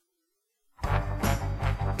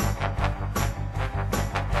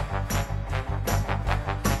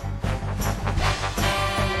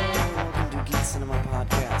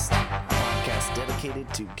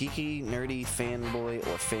to geeky, nerdy, fanboy,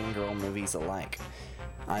 or fangirl movies alike.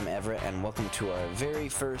 I'm Everett, and welcome to our very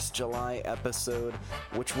first July episode,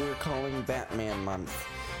 which we're calling Batman Month,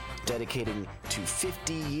 dedicating to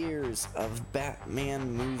 50 years of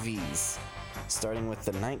Batman movies, starting with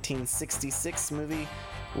the 1966 movie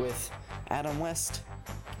with Adam West.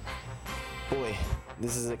 Boy,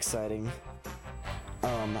 this is exciting.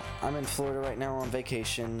 I'm in Florida right now on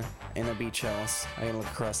vacation in a beach house. I can look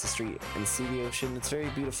across the street and see the ocean. It's very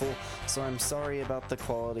beautiful, so I'm sorry about the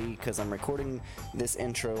quality because I'm recording this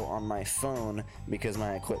intro on my phone because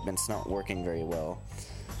my equipment's not working very well.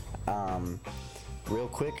 Real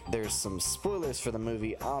quick, there's some spoilers for the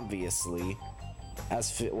movie, obviously,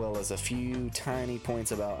 as well as a few tiny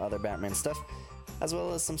points about other Batman stuff, as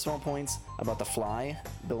well as some small points about The Fly,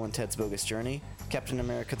 Bill and Ted's Bogus Journey, Captain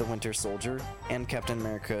America the Winter Soldier, and Captain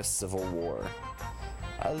America Civil War.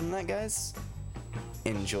 Other than that, guys,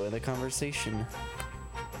 enjoy the conversation.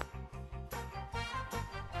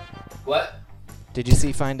 What? Did you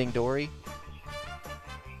see Finding Dory?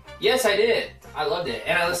 Yes, I did. I loved it.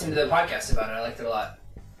 And I listened to the podcast about it. I liked it a lot.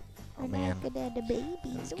 Oh, man.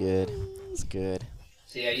 That's good. It's good.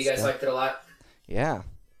 So, yeah, you guys liked it a lot? Yeah.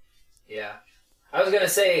 Yeah. I was going to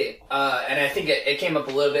say, and I think it came up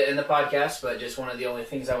a little bit in the podcast, but just one of the only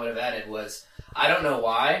things I would have added was, I don't know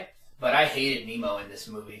why, but I hated Nemo in this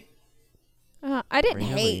movie. I didn't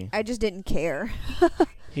hate. I just didn't care.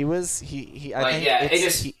 He reached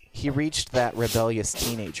that rebellious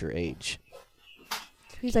teenager age.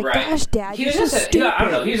 He's like, right. gosh, Dad, he you're was so just stupid. I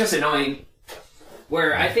don't know, he was just annoying.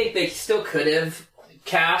 Where I think they still could have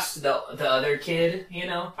cast the other kid, you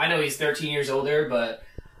know? I know he's 13 years older, but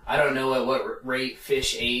I don't know at what rate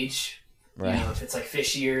fish age. Right. You know, if it's like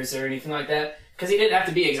fish years or anything like that. Because he didn't have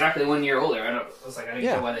to be exactly 1 year older. I didn't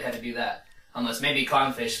know why they had to do that. Unless maybe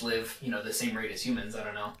clownfish live, the same rate as humans. I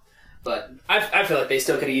don't know. But I feel like they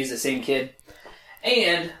still could have used the same kid.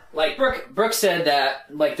 And, like, Brooke said that,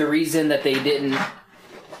 like, the reason that they didn't,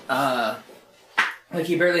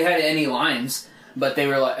 he barely had any lines. But they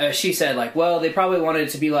were like, she said, like, well, they probably wanted it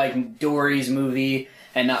to be like Dory's movie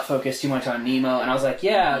and not focus too much on Nemo. And I was like,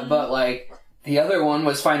 yeah, but, like, the other one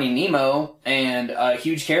was Finding Nemo and a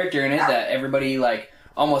huge character in it that everybody, like,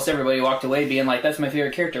 almost everybody walked away being like, that's my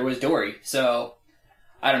favorite character, was Dory. So,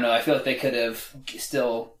 I don't know, I feel like they could have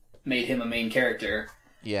still made him a main character.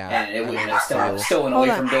 Yeah. And it wouldn't have stolen away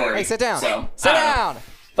from Dory. Hey, sit down. So, sit down!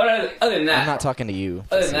 But other than that... I'm not talking to you.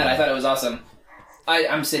 Other than that, I thought it was awesome.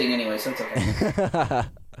 I'm sitting anyway, so it's okay.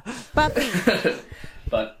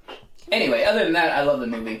 But anyway, other than that, I love the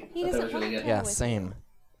movie. I thought it was really good. Yeah, same.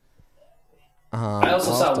 I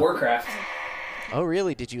also saw Warcraft. Oh,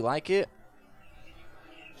 really? Did you like it?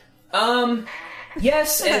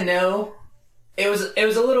 Yes and no. It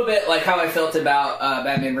was a little bit like how I felt about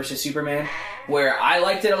Batman vs Superman, where I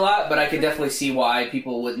liked it a lot, but I could definitely see why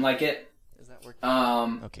people wouldn't like it. Is that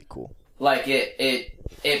working? Okay, cool. Like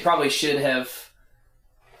it probably should have.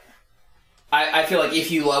 I feel like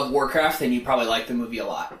if you love Warcraft, then you probably like the movie a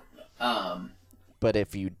lot. But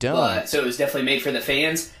if you don't... so it was definitely made for the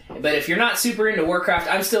fans. But if you're not super into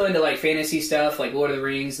Warcraft, I'm still into like fantasy stuff, like Lord of the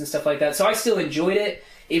Rings and stuff like that. So I still enjoyed it,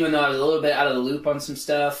 even though I was a little bit out of the loop on some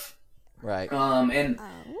stuff. Right. And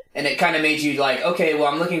it kind of made you like, okay, well,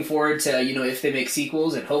 I'm looking forward to, if they make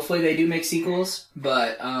sequels, and hopefully they do make sequels.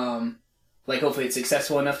 But, like, hopefully it's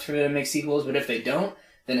successful enough for them to make sequels. But if they don't,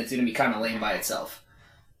 then it's going to be kind of lame by itself.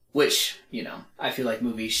 Which, I feel like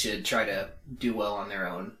movies should try to do well on their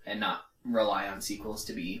own and not rely on sequels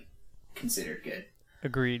to be considered good.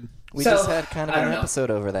 Agreed. We just had kind of an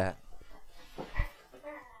episode over that.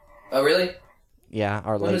 Oh, really? Yeah,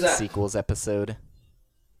 our late sequels episode.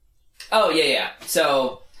 Oh, yeah.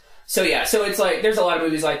 So it's like, there's a lot of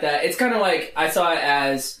movies like that. It's kind of like, I saw it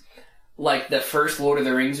as, like, the first Lord of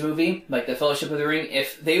the Rings movie, like The Fellowship of the Ring.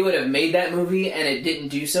 If they would have made that movie and it didn't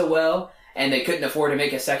do so well, and they couldn't afford to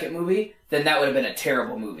make a second movie, then that would have been a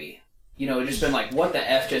terrible movie. It would just been like, what the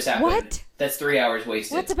F just happened? What? That's 3 hours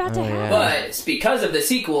wasted. What's about to happen? Yeah. But because of the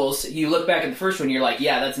sequels, you look back at the first one, you're like,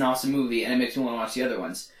 yeah, that's an awesome movie, and it makes me want to watch the other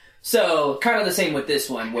ones. So, kind of the same with this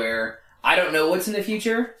one, where I don't know what's in the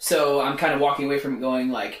future, so I'm kind of walking away from it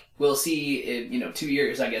going, like, we'll see in, 2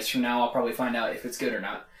 years, I guess, from now, I'll probably find out if it's good or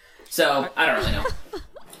not. So, I don't really know.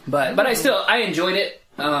 But I enjoyed it.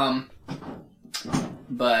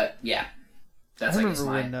 But, yeah. That's, I guess,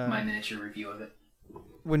 my miniature review of it.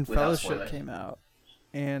 When Fellowship came out,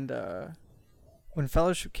 and when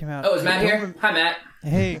Fellowship came out... Oh, is Matt here? Hi, Matt.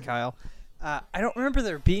 Hey, Kyle. I don't remember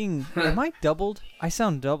there being... Am I doubled? I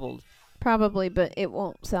sound doubled. Probably, but it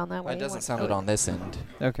won't sound that way. It doesn't sound it on this end.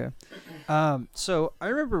 Okay. So I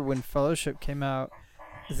remember when Fellowship came out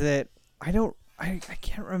that I I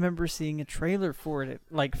can't remember seeing a trailer for it,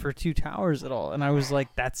 like for Two Towers at all. And I was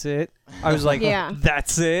like, that's it. I was like, Yeah.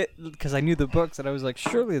 that's it. Because I knew the books, and I was like,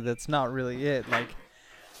 surely that's not really it. Like,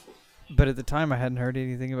 but at the time I hadn't heard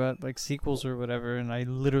anything about like sequels or whatever. And I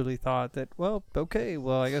literally thought that, well, okay,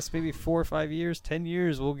 well, I guess maybe 4 or 5 years, 10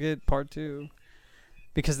 years, we'll get part 2.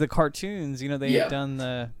 Because the cartoons, you know, they had done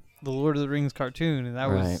the Lord of the Rings cartoon, and that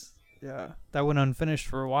was, that went unfinished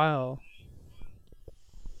for a while.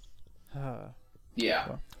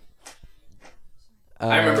 Yeah.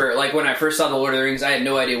 I remember, like, when I first saw The Lord of the Rings, I had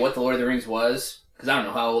no idea what The Lord of the Rings was, because I don't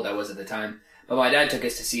know how old I was at the time, but my dad took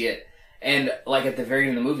us to see it, and, like, at the very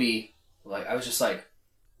end of the movie, like, I was just like,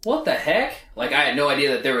 what the heck? Like, I had no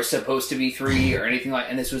idea that there was supposed to be 3 or anything like,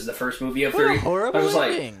 and this was the first movie of 3. I was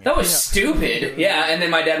like, that was stupid. Yeah, and then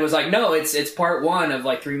my dad was like, no, it's part 1 of,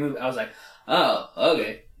 like, 3 movies. I was like, oh,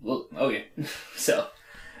 okay. Well, okay. So,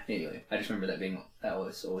 anyway, I just remember that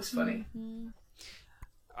was always funny. Mm-hmm.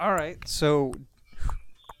 All right, so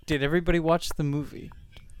did everybody watch the movie?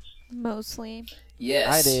 Mostly. Yes.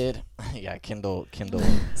 I did. Yeah, Kendall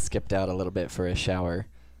skipped out a little bit for a shower.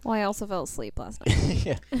 Well, I also fell asleep last night.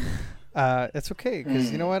 Yeah. It's okay,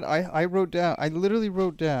 because you know what? I literally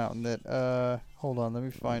wrote down that, hold on, let me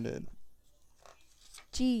find it.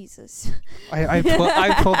 Jesus. I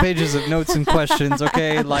have 12 pages of notes and questions,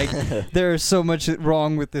 okay? Like, there's so much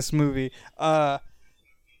wrong with this movie.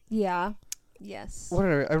 Yeah. Yes. What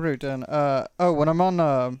did I wrote down? When I'm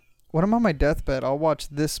on my deathbed, I'll watch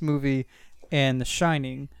this movie and The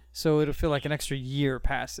Shining, so it'll feel like an extra year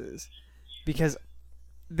passes, because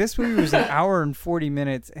this movie was an hour and 40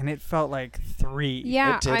 minutes, and it felt like 3.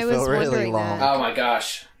 Yeah, It did I was feel really wondering long. that. Oh my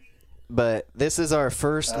gosh. But this is our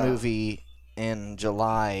first movie in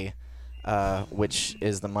July, which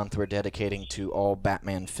is the month we're dedicating to all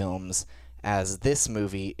Batman films, as this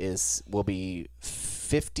movie will be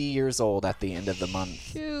 50 years old at the end of the month.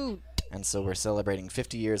 Shoot. And so we're celebrating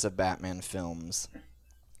 50 years of Batman films.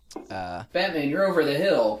 Batman, you're over the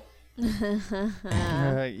hill.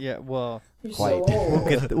 Yeah, well, You're Quite. so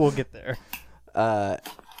old. we'll get there.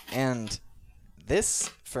 And this,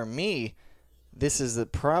 for me, this is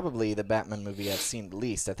probably the Batman movie I've seen the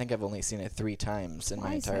least. I think I've only seen it 3 times in my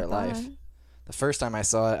Twice, entire I life. thought. The first time I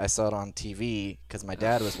saw it on TV because my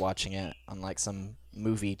dad was watching it on like some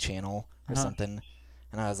movie channel or something,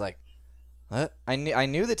 and I was like, "What?" I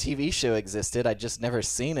knew the TV show existed. I'd just never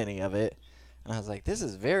seen any of it, and I was like, "This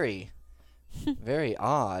is very, very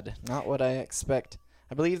odd. Not what I expect."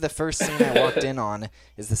 I believe the first scene I walked in on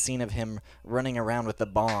is the scene of him running around with the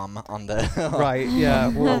bomb on the Right, yeah.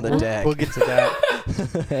 on the deck. We'll get to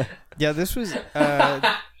that. Yeah, this was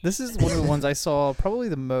this is one of the ones I saw probably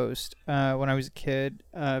the most when I was a kid,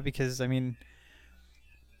 because I mean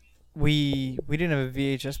we didn't have a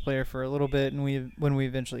VHS player for a little bit, and when we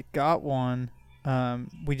eventually got one,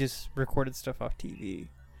 we just recorded stuff off TV.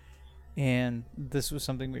 And this was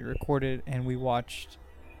something we recorded, and we watched.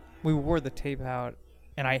 We wore the tape out,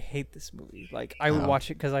 and I hate this movie. Like, I would watch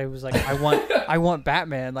it because I was like, I want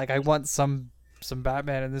Batman. Like, I want some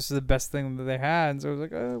Batman, and this is the best thing that they had. And so I was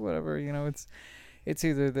like, oh, whatever, you know, it's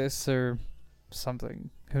either this or something.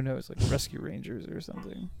 Who knows, like Rescue Rangers or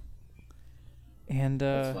something. And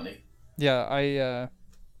That's funny. yeah,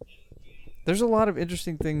 there's a lot of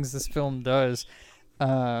interesting things this film does.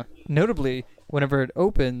 Notably, whenever it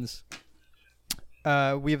opens,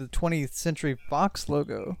 we have the 20th Century Fox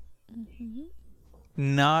logo,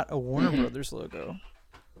 not a Warner Brothers logo.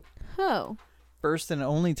 Oh. First and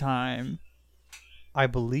only time, I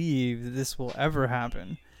believe, this will ever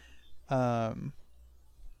happen. I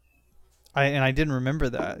didn't remember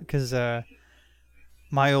that because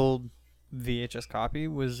my old VHS copy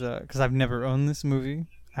was because I've never owned this movie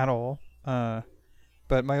at all. But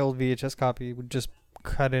my old VHS copy would just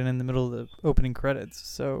cut in the middle of the opening credits.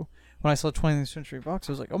 So when I saw 20th Century Fox,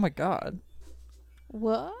 I was like, oh my god.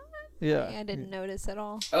 What? Yeah. I didn't notice at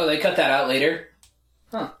all. Oh, they cut that out later?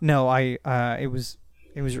 Huh. No, it was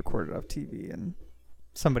recorded off TV, and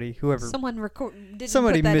whoever Someone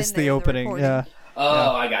somebody missed the opening. Yeah. Oh,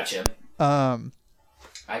 Yeah. I got you.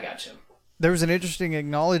 I got you. There was an interesting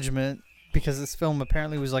acknowledgement because this film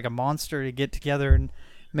apparently was like a monster to get together and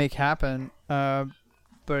make happen.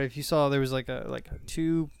 But if you saw, there was like a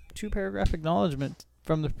two paragraph acknowledgement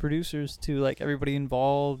from the producers to like everybody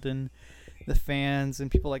involved and the fans and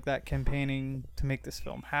people like that campaigning to make this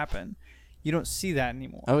film happen. You don't see that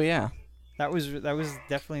anymore. Oh yeah. That was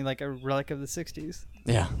definitely like a relic of the 60s.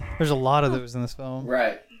 Yeah. There's a lot of those in this film.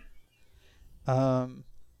 Right. I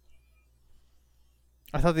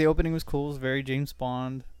thought the opening was cool. It was very James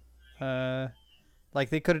Bond. Like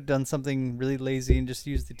they could have done something really lazy and just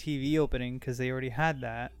used the TV opening because they already had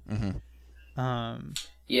that. Mm-hmm. But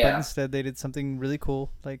Yeah. instead, they did something really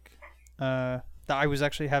cool. Like, that I was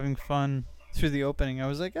actually having fun through the opening. I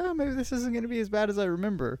was like, oh, maybe this isn't going to be as bad as I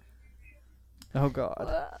remember. Oh, God.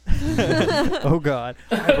 Oh, God.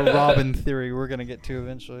 I have a Robin theory we're going to get to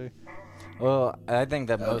eventually. Well, I think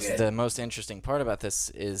that Okay. the most interesting part about this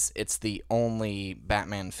is it's the only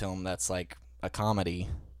Batman film that's like a comedy,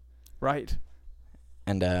 Right.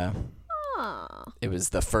 and Aw. it was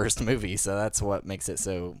the first movie, so that's what makes it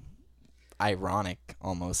so ironic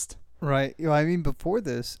almost. Right. You know, I mean, before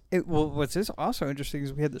this, what's also interesting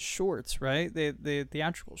is we had the shorts, right? The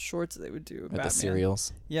theatrical shorts that they would do. of With the Batman.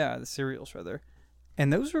 serials. Yeah, the serials, rather.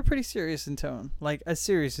 And those were pretty serious in tone. Like, as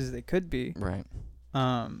serious as they could be. Right.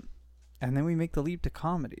 And then we make the leap to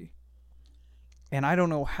comedy. And I don't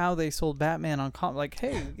know how they sold Batman on like,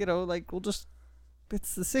 hey, you know, like, we'll just,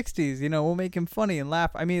 it's the 60s, you know, we'll make him funny and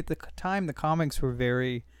laugh. I mean, at the time, the comics were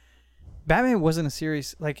very, Batman wasn't a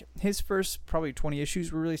serious, like, his first probably 20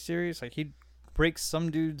 issues were really serious. Like, he'd break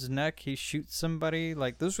some dude's neck, he shoots somebody.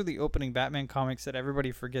 Like, those were the opening Batman comics that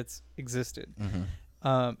everybody forgets existed.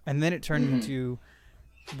 Mm-hmm. And then it turned into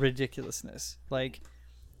ridiculousness. Like,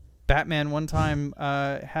 Batman one time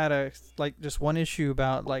had just one issue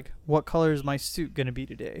about like, what color is my suit gonna be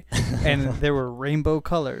today, and there were rainbow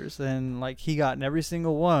colors, and like he got in every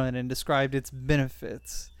single one and described its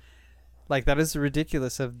benefits. Like, that is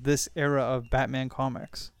ridiculous of this era of Batman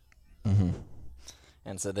comics. Mm-hmm.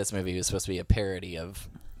 And so this movie was supposed to be a parody of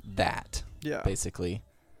that, Yeah. basically.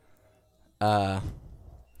 Well,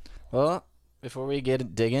 before we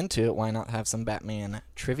dig into it, why not have some Batman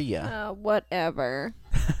trivia? Whatever.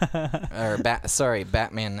 Or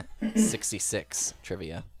Batman 66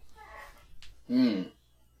 trivia.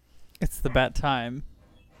 It's the bat time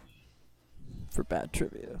for bat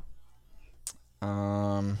trivia.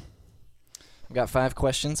 I've got 5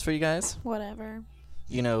 questions for you guys. Whatever.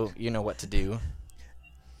 You know what to do.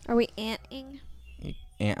 Are we anting?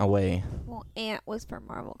 Ant away. Well, Ant was for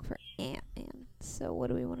Marvel for Ant-Man. So what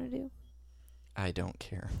do we want to do? I don't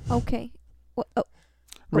care. Okay. Oh.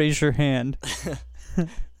 Raise your hand.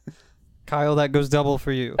 Kyle, that goes double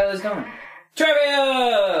for you. How is it going?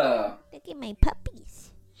 Trivia! Look at my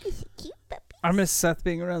puppies. These are cute puppies. I miss Seth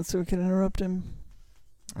being around so we can interrupt him.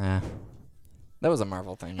 That was a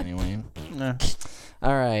Marvel thing anyway. Nah.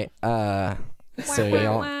 All right. So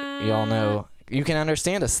y'all know you can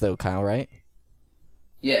understand us though, Kyle, right?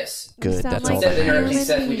 Yes. Good. sound That's like all Instead that of interrupting matters.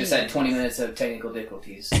 Seth, we just had 20 minutes of technical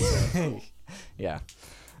difficulties. So. Yeah.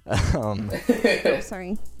 Oh,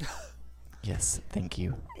 sorry. Yes. Thank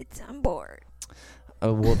you. It's on board.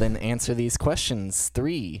 Well, then answer these questions.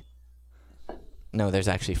 3. No, there's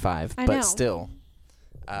actually 5, I but know. still.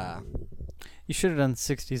 You should have done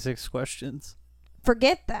 66 questions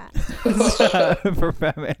Forget that. for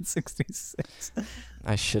Batman 66.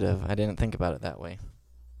 I should have. I didn't think about it that way.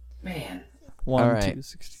 Man. 1, All right. 2,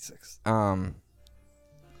 66.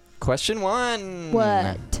 Question 1.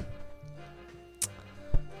 What?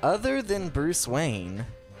 Other than Bruce Wayne,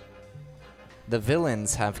 the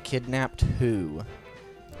villains have kidnapped who?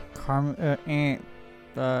 Commodore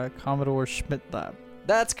Schmidt-Lab.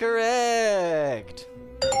 That's correct.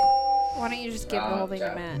 Why don't you just give the whole thing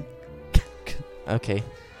to Matt? Okay.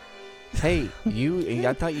 Hey,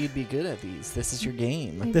 I thought you'd be good at these. This is your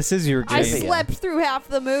game. This is your I game. Trivia. slept through half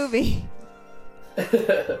the movie.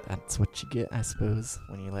 That's what you get, I suppose,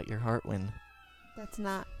 when you let your heart win. That's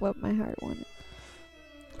not what my heart wanted.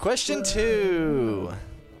 Question 2.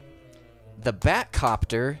 The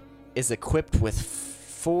Batcopter is equipped with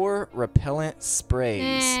 4 repellent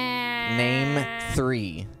sprays. Name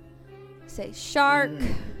 3. Say shark.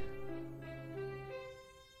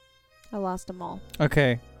 I lost them all.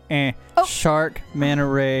 Okay. Oh. Shark, manta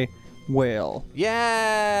ray, whale.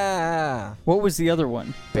 Yeah. What was the other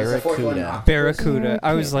one? What's the fourth one? Barracuda. Barracuda.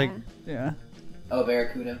 I was like, yeah. Oh,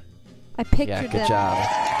 Barracuda. I pictured Yeah, good them, job.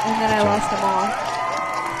 and then I lost them all.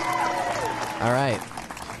 All right.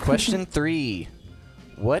 Question 3.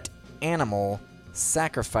 What animal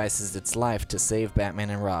sacrifices its life to save Batman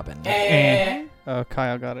and Robin? Oh,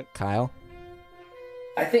 Kyle got it. Kyle?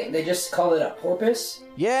 I think they just call it a porpoise.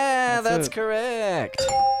 Yeah, That's that's it. correct.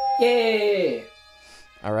 Yay!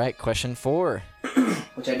 All right, question 4.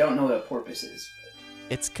 Which I don't know what a porpoise is.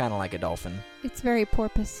 It's kind of like a dolphin. It's very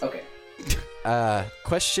porpoise. Okay.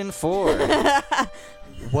 Question 4.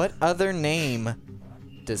 What other name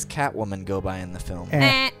does Catwoman go by in the film?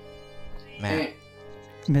 Eh. Matt.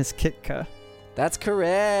 Miss Kitka. That's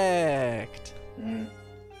correct. Mm.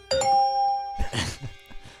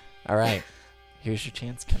 All right. Here's your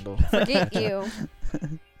chance, Kendall. Forget you.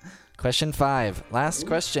 Question 5. Last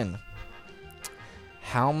question.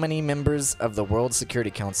 How many members of the World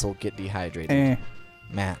Security Council get dehydrated?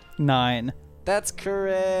 Matt. 9. That's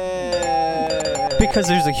correct. Because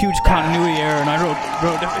there's a huge continuity error, and I wrote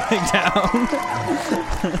everything down.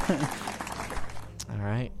 All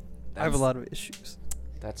right. I have a lot of issues.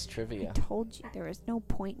 That's trivia. I told you there was no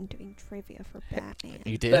point in doing trivia for Batman.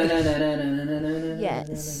 You did?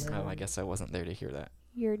 Yes. Oh, I guess I wasn't there to hear that.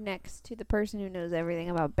 You're next to the person who knows everything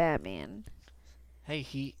about Batman.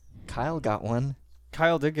 Hey, Kyle got one.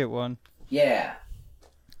 Kyle did get one. Yeah.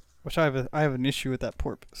 Which I have an issue with that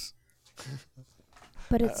porpoise.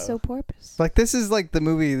 But it's so porpoise. Like, this is like the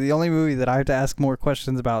only movie that I have to ask more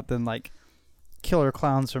questions about than like Killer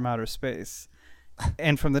Clowns from Outer Space.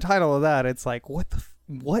 And from the title of that, it's like,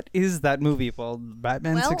 what is that movie? Well,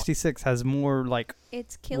 Batman 66 has more like,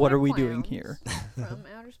 it's Killer what are we Clowns doing here? From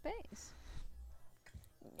outer space.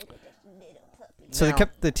 So they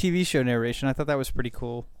kept the TV show narration. I thought that was pretty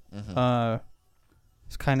cool. Mm-hmm.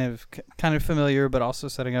 It's kind of familiar, but also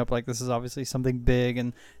setting up like this is obviously something big,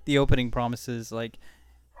 and the opening promises like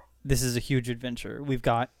this is a huge adventure. We've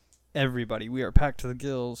got everybody. We are packed to the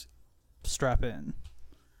gills. Strap in.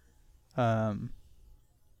 So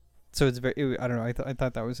it's very. I don't know. I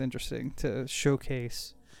thought that was interesting to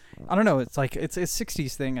showcase. I don't know. It's like it's a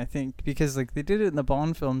 '60s thing, I think, because like they did it in the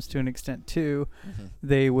Bond films to an extent too. Mm-hmm.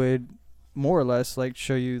 They would more or less like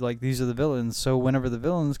show you like these are the villains. So whenever the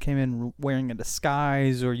villains came in wearing a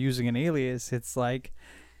disguise or using an alias, it's like,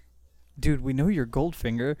 dude, we know you're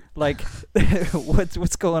Goldfinger. Like,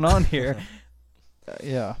 what's going on here?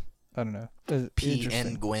 Yeah, I don't know.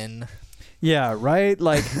 P.N. Gwyn. Yeah, right?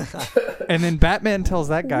 Like, and then Batman tells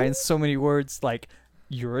that guy in so many words, like,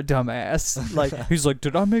 you're a dumbass. Like, he's like,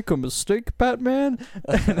 did I make a mistake, Batman?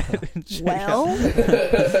 Well.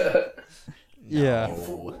 Yeah.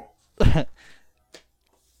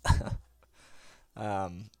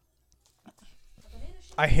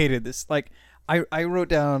 I hated this. Like, I wrote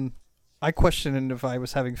down, I questioned if I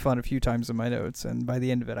was having fun a few times in my notes, and by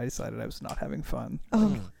the end of it, I decided I was not having fun.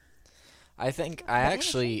 I think I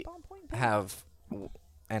actually have,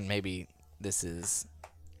 and maybe this is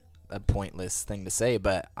a pointless thing to say,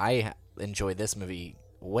 but I enjoy this movie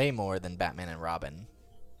way more than Batman and Robin.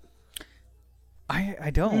 I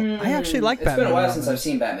don't. I actually like Batman. It's been a while and since Robin. I've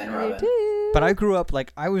seen Batman and Robin. But I grew up,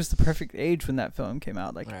 like, I was the perfect age when that film came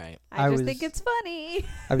out. Like, Right. I just was- think it's funny.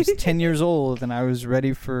 I was 10 years old, and I was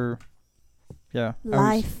ready for,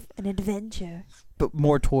 Life and adventure. but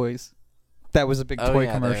more toys. That was a big toy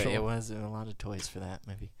commercial. It was a lot of toys for that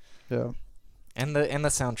movie. Yeah. And the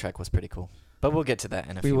soundtrack was pretty cool. But we'll get to that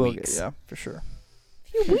in a few will weeks. get, yeah, for sure.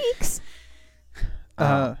 Few weeks.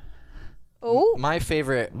 Oh. My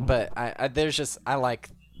favorite, but I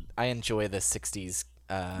enjoy the 60s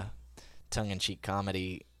tongue-in-cheek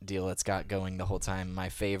comedy deal it's got going the whole time. My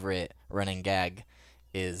favorite running gag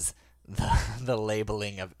is the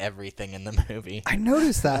labeling of everything in the movie. I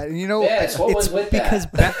noticed that. And, Yes, what was with because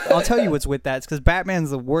that? I'll tell you what's with that. It's because Batman's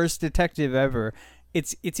the worst detective ever.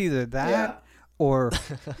 It's either that or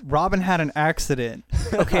Robin had an accident.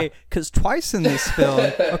 Okay, because twice in this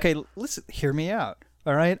film. Okay, listen, hear me out.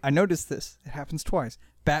 All right, I noticed this. It happens twice.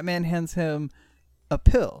 Batman hands him a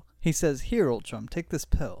pill. He says, "Here, old chum, take this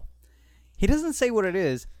pill." He doesn't say what it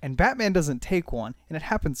is, and Batman doesn't take one, and it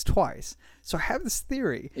happens twice. So I have this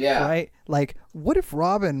theory, right? Like, what if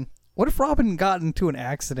Robin got into an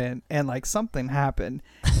accident and like something happened,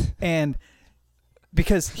 and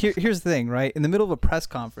because here's the thing, right? In the middle of a press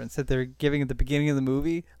conference that they're giving at the beginning of the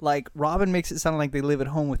movie, like Robin makes it sound like they live at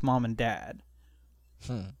home with mom and dad.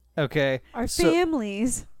 Okay, Our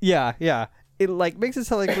families. Yeah. It like makes it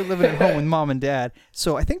sound like we're living at home with mom and dad.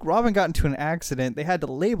 So I think Robin got into an accident. They had to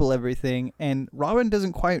label everything, and Robin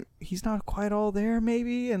he's not quite all there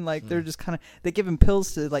maybe, and like they're just kind of, they give him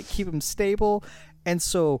pills to like keep him stable, and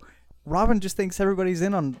so Robin just thinks everybody's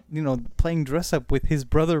in on playing dress up with his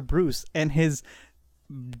brother Bruce and his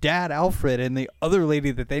dad Alfred and the other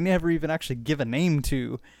lady that they never even actually give a name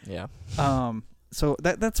to. Yeah. So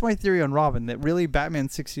that's my theory on Robin, that really Batman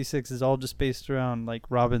 66 is all just based around like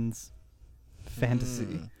Robin's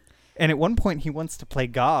fantasy. And at one point he wants to play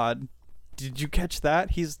God. Did you catch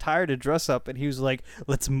that? He's tired of dress up, and he was like,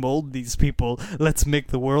 let's mold these people. Let's make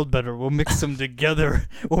the world better. We'll mix them together.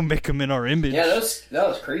 We'll make them in our image. Yeah, that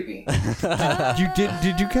was creepy.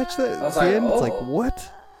 Did you catch that? I was at the like, end? It's oh. like,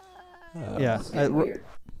 what? Yeah. Weird.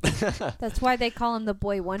 That's why they call him the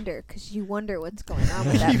boy wonder, because you wonder what's going on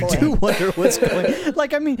with that You boy. do wonder what's going.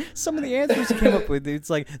 Like, I mean, some of the answers he came up with, it's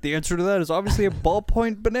like the answer to that is obviously a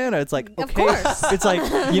ballpoint banana. It's like, Of okay, course. it's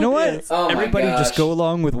like, you know what? Oh my Everybody just gosh. go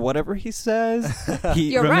along with whatever he says.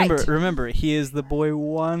 You're remember, right. Remember, he is the boy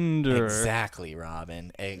wonder. Exactly,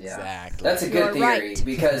 Robin. Exactly. That's a good You're theory right.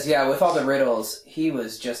 because with all the riddles, he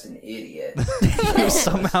was just an idiot. He was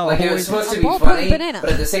somehow Like it always- was supposed to A be ballpoint funny, banana.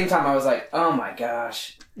 but at the same time, I was like, "Oh my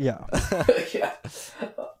gosh, yeah. yeah."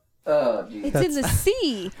 Oh, geez. It's in the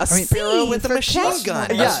sea. a mean- sparrow with a for machine cat-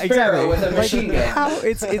 gun. Yeah, sparrow exactly. with a machine like, gun. How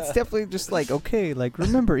it's definitely just like, okay, like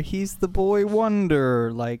remember, he's the boy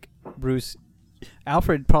wonder. Like Bruce,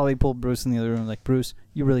 Alfred probably pulled Bruce in the other room. Like, Bruce,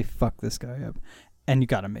 you really fucked this guy up, and you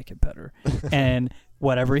got to make it better. And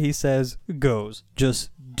whatever he says goes. Just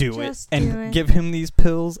do Just it, and do it. give him these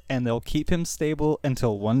pills, and they'll keep him stable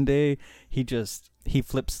until one day he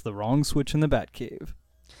flips the wrong switch in the Batcave.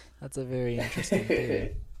 That's a very interesting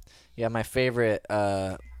theory. Yeah, my favorite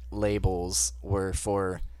labels were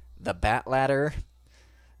for the bat ladder,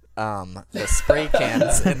 the spray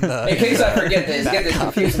cans, and the. In case I forget this, get this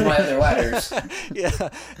confused with my other letters. Yeah,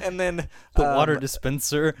 and then The water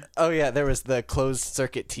dispenser. Oh yeah, there was the closed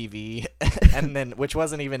circuit TV, and then which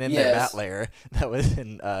wasn't even in their Yes. bat layer. That was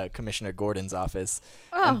in Commissioner Gordon's office.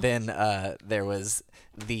 Oh. And then there was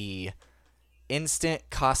the instant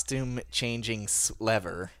costume changing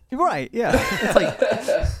lever. Right, yeah. It's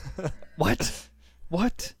like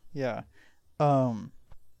what? Yeah.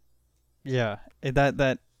 Yeah. That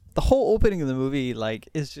the whole opening of the movie, like,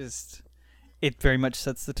 is just, it very much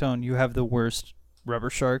sets the tone. You have the worst rubber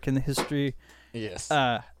shark in the history Yes.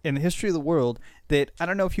 in the history of the world, that I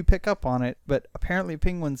don't know if you pick up on it, but apparently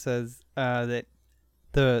Penguin says that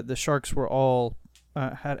the sharks were all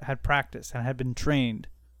had practiced and had been trained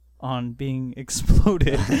on being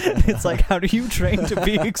exploded. It's like, how do you train to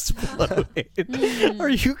be exploded? Are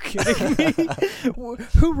you kidding me?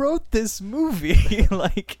 Who wrote this movie?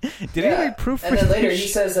 Like, did anybody proofread? And then later this he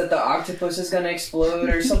shit? says that the octopus is gonna explode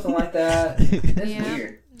or something like that. That's Yeah.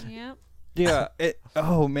 weird. Yep. Yeah.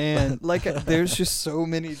 Oh man. Like, there's just so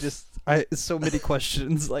many so many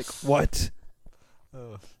questions. Like, what?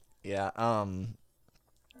 Yeah.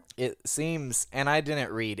 It seems, and I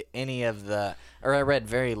didn't read any of I read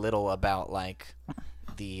very little about like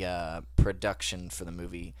the production for the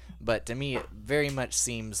movie, but to me it very much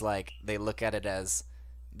seems like they look at it as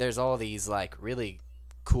there's all these like really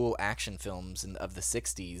cool action films of the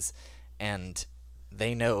 60s, and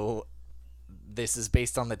they know this is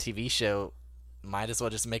based on the TV show, might as well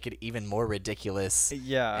just make it even more ridiculous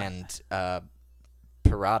Yeah. and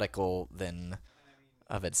parodical than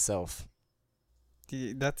of itself.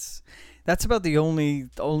 That's about the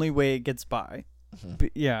only way it gets by.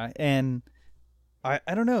 But yeah, and I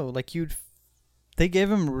don't know, like, they gave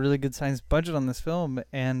him a really good sized budget on this film,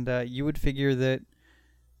 and you would figure that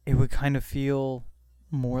it would kind of feel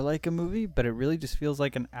more like a movie, but it really just feels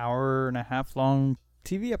like an hour and a half long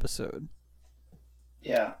TV episode.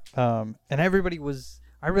 Yeah. And everybody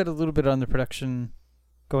I read a little bit on the production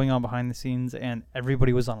going on behind the scenes, and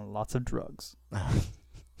everybody was on lots of drugs.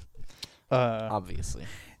 Obviously.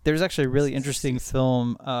 There's actually a really interesting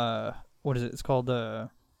film. What is it? It's called The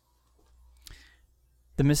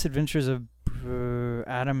Misadventures of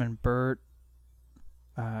Adam and Bert.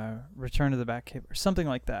 Return to the Batcave, or something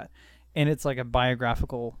like that. And it's like a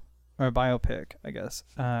biographical or a biopic, I guess,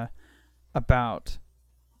 about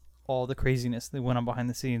all the craziness that went on behind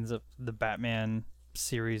the scenes of the Batman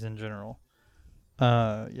series in general.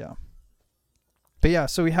 Yeah. But yeah,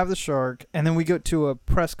 so we have the shark, and then we go to a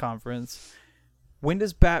press conference. When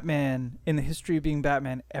does Batman, in the history of being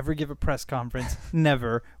Batman, ever give a press conference?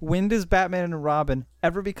 Never. When does Batman and Robin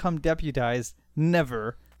ever become deputized?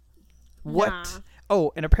 Never. What? Nah.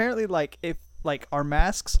 Oh, and apparently, like, if like our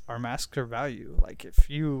masks are value. Like, if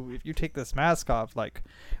you take this mask off, like,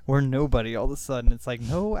 we're nobody all of a sudden. It's like,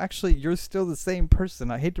 no, actually, you're still the same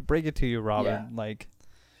person. I hate to break it to you, Robin. Yeah. Like,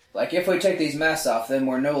 if we take these masks off, then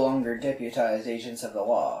we're no longer deputized agents of the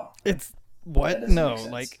law. it's That what? doesn't No,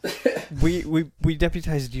 make sense. like we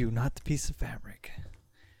deputized you, not the piece of fabric.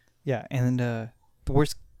 Yeah, and the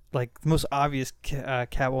worst, like, the most obvious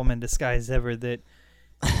Catwoman disguise ever that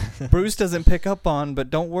Bruce doesn't pick up on, but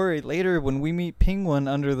don't worry, later when we meet Penguin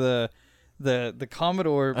under the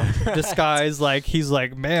Commodore disguise, like, he's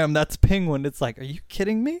like, "Ma'am, that's Penguin." It's like, are you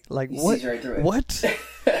kidding me? Like, He what? sees right through it. What?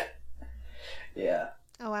 Yeah.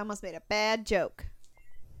 Oh, I almost made a bad joke.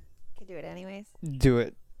 Could do it anyways. Do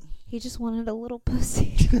it. He just wanted a little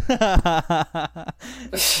pussy.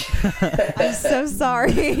 I'm so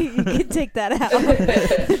sorry. You can take that out.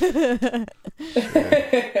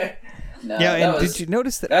 No, Yeah, that and was, did you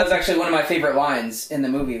notice that? That was actually one of my favorite lines in the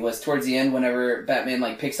movie. Was towards the end whenever Batman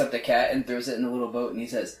like picks up the cat and throws it in the little boat, and he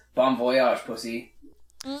says, "Bon voyage, pussy."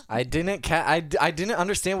 I didn't I didn't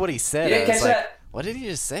understand what he said. You didn't I was catch like, that? what did he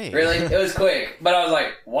just say? Really, it was quick, but I was like,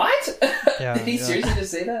 "What? Yeah, Did he yeah. seriously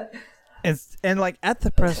just say that?" And like at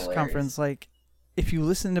the press hilarious. conference, like if you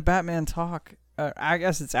listen to Batman talk, I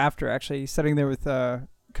guess it's after actually he's sitting there with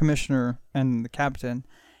Commissioner and the Captain,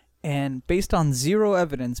 and based on zero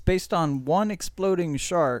evidence, based on one exploding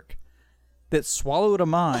shark that swallowed a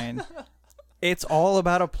mine, it's all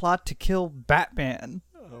about a plot to kill Batman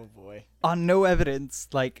Oh boy. on no evidence.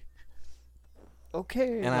 Like,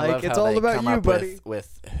 okay, And I like love it's how all they about come you, up buddy.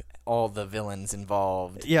 with all the villains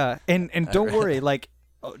involved. Yeah, and don't worry, like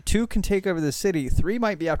 2 can take over the city, 3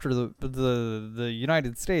 might be after the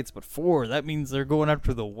United States, but 4, that means they're going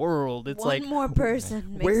after the world. It's One like, more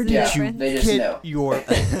person makes where a did Yeah, you difference. they just know. get your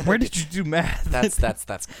where did you do math?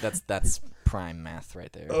 That's prime math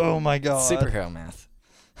right there. Oh my god. Superhero math.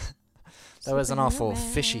 That was an awful Superhero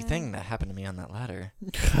fishy math. thing that happened to me on that ladder.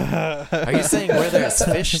 Are you saying where there's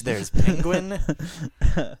fish, there's penguin?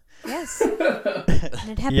 Yes. And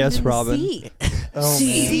it happened Yes, in the Robin. sea. Oh,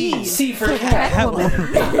 man. C for cat.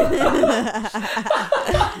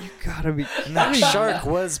 You gotta be And that shark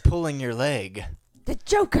was pulling your leg. The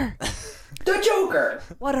Joker. The Joker.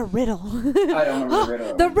 What a riddle. I don't remember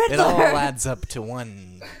the riddle. The It all Riddler. adds up to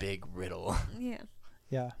one big riddle. Yeah.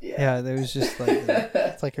 Yeah. Yeah. Yeah, there was just like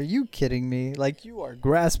it's like, are you kidding me? Like, you are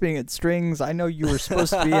grasping at strings. I know you were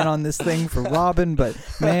supposed to be in on this thing for Robin, but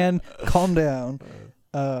man, calm down.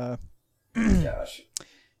 Gosh.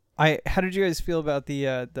 How did you guys feel about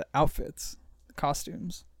the outfits, the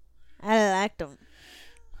costumes? I liked them.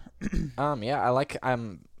 Yeah, I like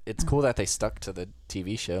it's cool that they stuck to the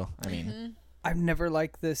TV show. I mean, I've never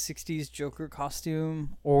liked the 60s Joker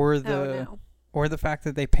costume or the Oh, no. or the fact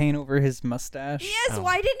that they paint over his mustache. Yes, Oh.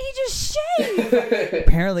 why didn't he just shave?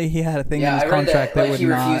 Apparently he had a thing Yeah, in his I read contract that, like, would he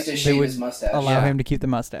not refused to they shave would his mustache. allow Yeah. him to keep the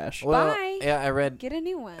mustache. well, Bye. yeah, I read Get a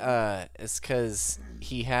new one. it's because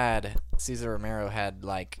Cesar Romero had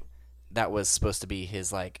like that was supposed to be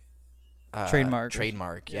his like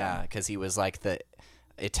Trademark. yeah, because he was like the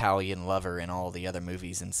Italian lover in all the other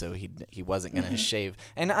movies, and so he wasn't gonna shave.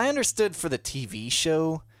 And I understood for the TV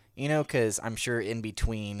show, you know, because I'm sure in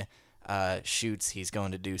between shoots he's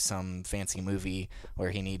going to do some fancy movie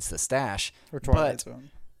where he needs the stash. Or Twilight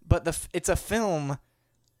Zone. But it's a film,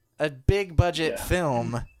 a big budget Yeah.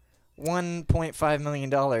 film, $1.5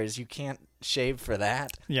 million. You can't shave for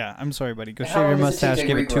that. Yeah, I'm sorry, buddy. Go How shave your long does it take mustache. to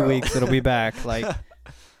Give it 2 regrow? weeks. It'll be back. Like,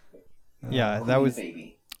 yeah, that was.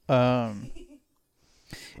 Baby.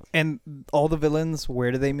 And all the villains,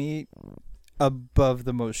 where do they meet? Above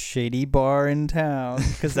the most shady bar in town,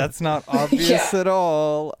 because that's not obvious at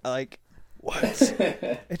all. Like, what?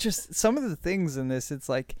 It just some of the things in this. It's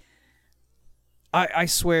like, I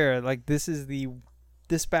swear, like this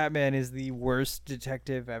Batman is the worst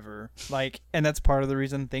detective ever. Like, and that's part of the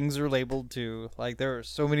reason things are labeled too. Like, there are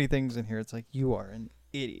so many things in here. It's like, you are an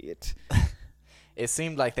idiot. It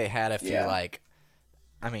seemed like they had a few Yeah. like,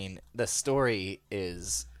 I mean, the story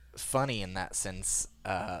is funny in that sense,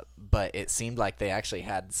 but it seemed like they actually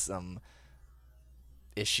had some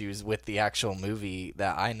issues with the actual movie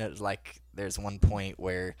that I know. Like, there's one point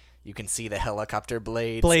where you can see the helicopter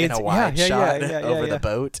blades in a wide shot over the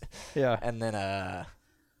boat, Yeah. and then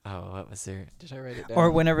oh, what was there? Did I write it down?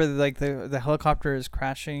 Or whenever like the helicopter is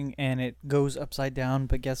crashing and it goes upside down,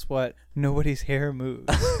 but guess what? Nobody's hair moves.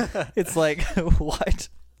 It's like, what?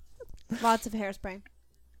 Lots of hairspray.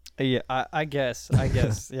 Yeah, I guess,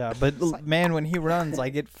 yeah. But man, when he runs,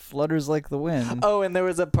 like it flutters like the wind. Oh, and there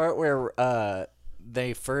was a part where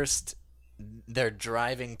they're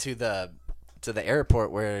driving to the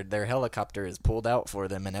airport where their helicopter is pulled out for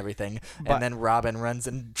them and everything, But- and then Robin runs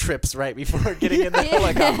and trips right before getting in the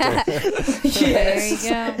helicopter. Yes.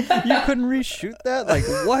 There you go. You couldn't reshoot that? Like,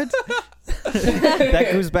 what? That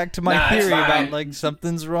goes back to my Nah, it's theory about fine. like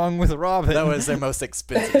something's wrong with Robin. That was their most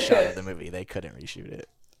expensive shot of the movie. They couldn't reshoot it.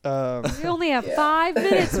 We only have Yeah. 5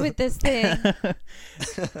 minutes with this thing.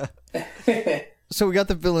 So we got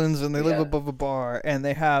the villains, and they live Yeah. above a bar, and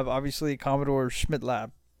they have obviously Commodore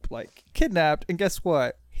Schmidlap like kidnapped. And guess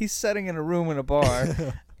what? He's sitting in a room in a bar,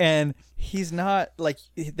 and he's not like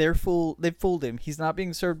they've fooled him. He's not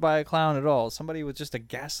being served by a clown at all. Somebody with just a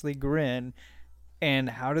ghastly grin. And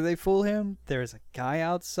how do they fool him? There's a guy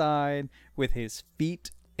outside with his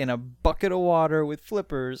feet in a bucket of water with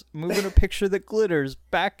flippers, moving a picture that glitters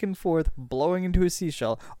back and forth, blowing into a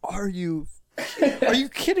seashell. Are you Are you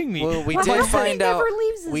kidding me? Well, we Well, did how come he find out. never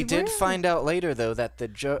leaves his We did room? find out later though that the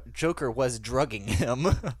Joker was drugging him.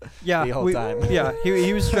 Yeah, the whole time. Yeah,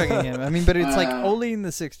 he was drugging him. I mean, but it's like Wow. only in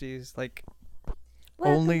the 60s. Like,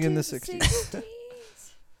 Welcome only in to the 60s.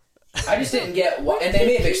 I just didn't get why, and they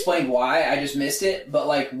may have explained why. I just missed it. But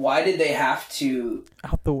like, why did they have to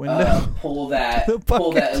Out the window. pull that The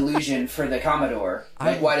pull that bucket. illusion for the Commodore?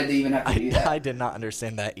 Like, why did they even have to do that? I did not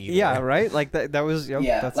understand that either. Yeah, right? Like, that was... Yep,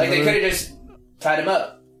 Yeah, that's like they another- could have just tied him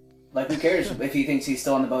up. Like, who cares if he thinks he's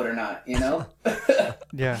still on the boat or not? You know?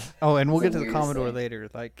 Yeah. Oh, and we'll It's get the to the weirdest Commodore thing. later.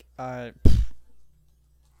 Like,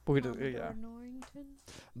 we'll get to... Yeah.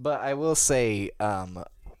 But I will say,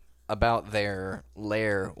 about their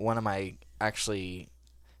lair, one of my actually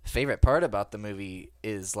favorite part about the movie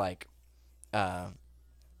is like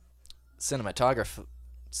cinematographically.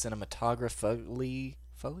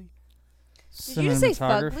 Did you say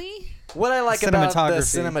Cinematograph- fugly? What I like about the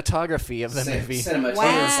Cinematography. cinematography of the movie. Cinematography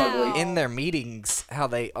Wow. ugly. In their meetings, how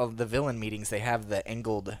they the villain meetings, they have the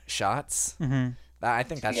angled shots. Mhm. I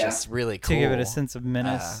think that's Yeah. just really cool. To give it a sense of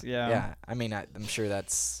menace. Yeah. Yeah. I mean, I'm sure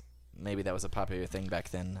maybe that was a popular thing back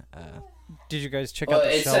then. Did you guys check Well, out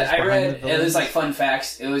the it's shelves I behind read the it was villains? like fun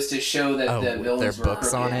facts. It was to show that the with their villains were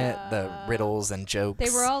books on crooked. it, the riddles and jokes. They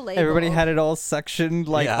were all labeled. Everybody had it all sectioned,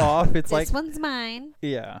 like, Yeah. off. It's This like... one's mine.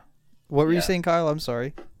 Yeah. What were you Yeah. saying, Kyle? I'm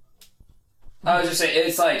sorry. I was just saying,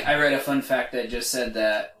 it's like I read a fun fact that just said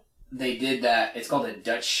that they did that. It's called a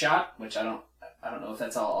Dutch shot, which I don't know if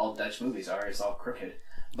that's all Dutch movies are. It's all crooked,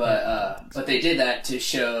 but they did that to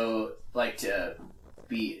show, like, to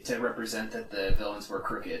represent that the villains were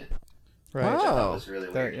crooked. Right. Which I thought Oh, was really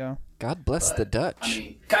There, weird. yeah. God bless But, the Dutch. I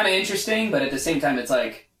mean, kind of interesting, but at the same time, it's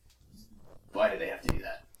like, why did they have to do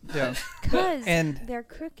that? Yeah. Because And- they're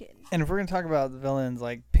crooked. And if we're going to talk about the villains,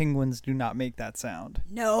 like, penguins do not make that sound.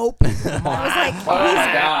 Nope. I was like, Oh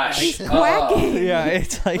my gosh! he's Oh, quacking. Yeah,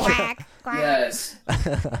 it's like... Quack, quack. yes.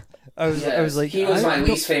 I was like... he was I my don't-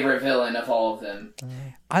 least favorite villain of all of them.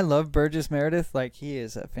 I love Burgess Meredith. Like, he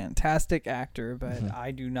is a fantastic actor, but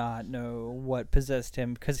I do not know what possessed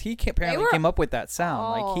him because he apparently were came up with that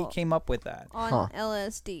sound. Like, all- he came up with that. On Huh.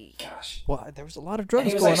 LSD. Gosh. Well, there was a lot of And drugs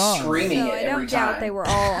he was going like on. screaming So it I every don't doubt time. they were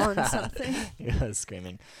all on something. He was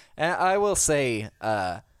screaming. And I will say,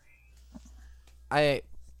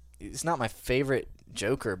 it's not my favorite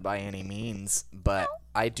Joker by any means, but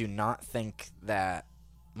I do not think that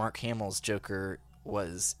Mark Hamill's Joker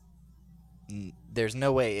was. There's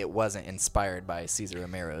no way it wasn't inspired by Cesar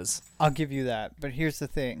Romero's. I'll give you that. But here's the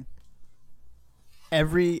thing.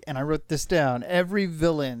 And I wrote this down, every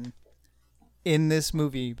villain in this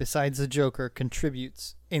movie, besides the Joker,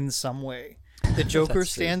 contributes in some way. The Joker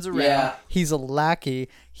That's true. stands around. Yeah. He's a lackey.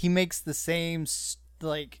 He makes the same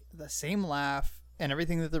laugh and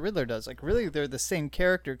everything that the Riddler does. Like, really, they're the same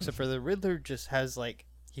character, except for the Riddler just has, like,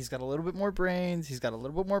 he's got a little bit more brains. He's got a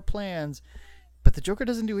little bit more plans. But the Joker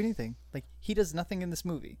doesn't do anything. Like, he does nothing in this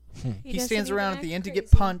movie. He doesn't stands around even at the act end to get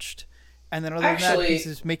crazy. punched. And then other than that, Actually- he's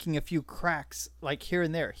just making a few cracks, like, here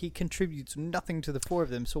and there. He contributes nothing to the four of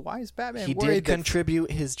them. So why is Batman He worried did that contribute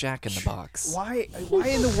his Jack in the Box. why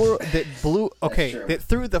in the world that true. that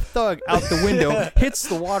threw the thug out the window, hits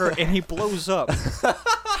the water, and he blows up?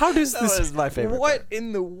 How does That this? was my favorite What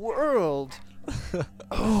in the world?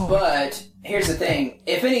 But here's the thing: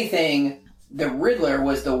 if anything, the Riddler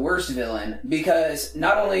was the worst villain because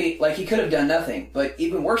not only he could have done nothing, but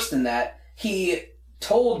even worse than that, he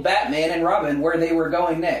told Batman and Robin where they were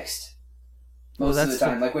going next. Most of the that's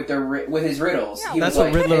time, with his riddles, Yeah, he that's was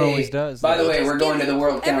what like, Riddler "Hey, always does, By though. the way, Just we're going to give the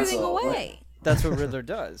World everything Council. away. That's what Riddler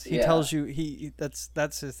does. He Yeah. tells you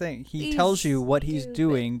that's his thing. He He's tells you what he's stupid.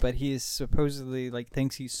 doing, but he is supposedly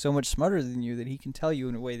thinks he's so much smarter than you that he can tell you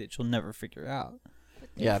in a way that you'll never figure out.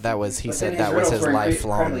 Yeah, that was. He But said then that his was riddles his were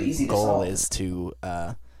lifelong incredibly easy to goal solve. is to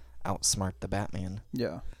outsmart the Batman,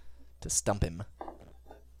 Yeah. to stump him.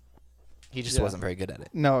 He just Yeah. wasn't very good at it.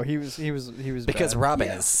 No, he was Because bad. Robin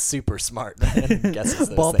Yeah. is super smart and guesses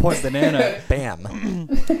those Ballpoint things. banana.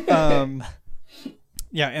 Bam.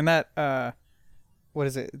 Yeah, and that what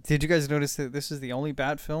is it? Did you guys notice that this is the only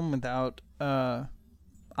Bat film without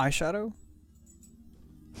eyeshadow?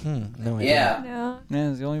 No idea. Yeah, No. Yeah,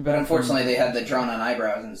 it's the only but Bat. unfortunately, they had the drawn-on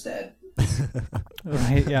eyebrows instead.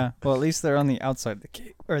 right? Yeah. Well, at least they're on the outside of the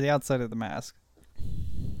cape or the outside of the mask.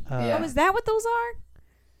 Yeah. Oh, is that what those are?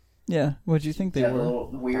 Yeah. What'd you think they They had were? little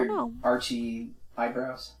weird, know. archy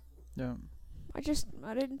eyebrows. Yeah. I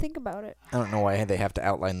didn't think about it. I don't know why they have to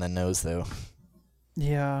outline the nose though.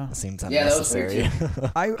 Yeah. It seems Yeah, that was weird,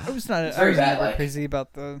 unnecessary. I was not. It's I very was never Bat-like. crazy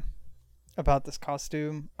about this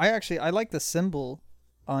costume. I like the symbol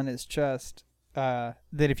on his chest. that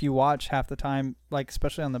if you watch half the time, like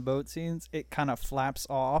especially on the boat scenes, it kind of flaps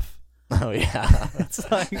off. Oh yeah.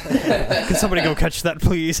 It's like, can somebody go catch that,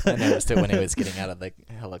 please? I noticed it when he was getting out of the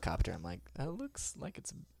helicopter. I'm like, that looks like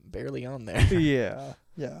it's barely on there. Yeah.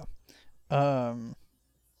 Yeah.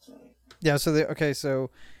 So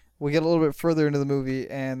we get a little bit further into the movie,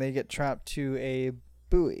 and they get trapped to a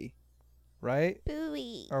buoy, right?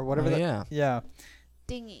 Buoy. Or whatever. Yeah.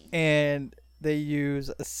 Dinghy. And they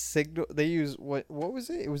use a signal. They use what was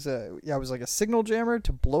it? It was like a signal jammer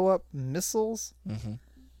to blow up missiles. Mm-hmm.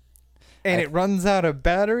 And it runs out of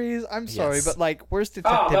batteries. I'm sorry, Yes. but like, worst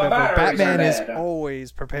detective ever. batteries Batman are is dead.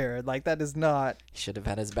 always prepared. Like, that is not. He should have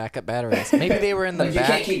had his backup batteries. Maybe they were in the Like, you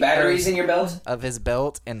can't back keep batteries in your belt? of his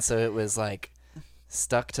belt, and so it was like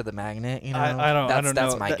stuck to the magnet. You know, I don't know.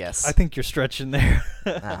 That's my guess. I think you're stretching there.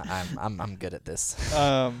 I'm good at this.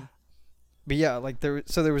 But yeah, like there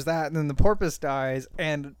was that, and then the porpoise dies,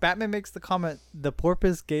 and Batman makes the comment, "The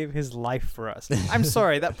porpoise gave his life for us." I'm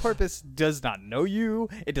sorry, that porpoise does not know you.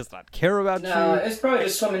 It does not care about No, you. it's probably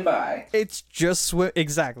just swimming by. It's just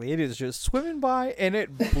Exactly, it is just swimming by, and it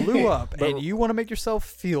blew up, and you want to make yourself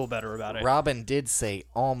feel better about it. Robin did say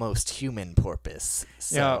almost human porpoise.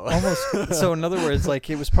 So. Yeah, almost. So in other words, like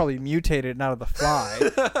it was probably mutated and out of the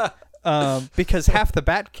Fly. Because half the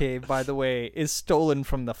Batcave, by the way, is stolen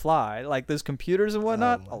from the Fly. Like those computers and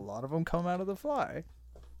whatnot, a lot of them come out of the Fly.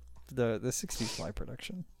 The 60s Fly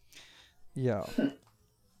production. Yeah.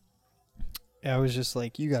 I was just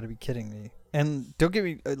like, you got to be kidding me. And don't get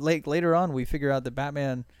me later on, we figure out that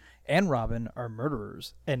Batman and Robin are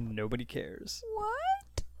murderers, and nobody cares.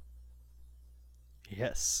 What?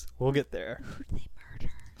 Yes, we'll get there. Who did they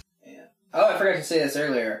murder? Yeah. Oh, I forgot to say this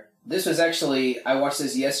earlier. This was actually, I watched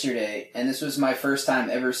this yesterday, and this was my first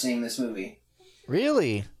time ever seeing this movie.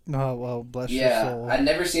 Really? Oh, well, bless your soul. I'd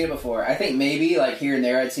never seen it before. I think maybe, like, here and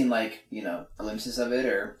there I'd seen, like, you know, glimpses of it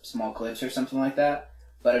or small clips or something like that.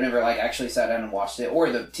 But I've never, like, actually sat down and watched it.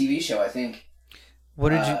 Or the TV show, I think. What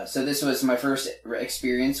did you... So this was my first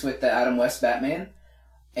experience with the Adam West Batman.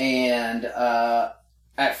 And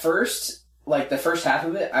at first... Like, the first half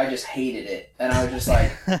of it, I just hated it. And I was just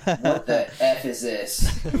like, what the F is this?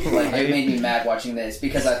 Like, it made me mad watching this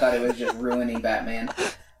because I thought it was just ruining Batman.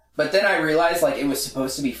 But then I realized, like, it was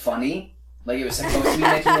supposed to be funny. Like, it was supposed to be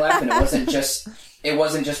making me laugh, and it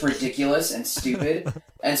wasn't just ridiculous and stupid.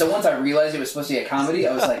 And so once I realized it was supposed to be a comedy,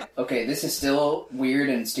 I was like, okay, this is still weird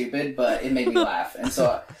and stupid, but it made me laugh. And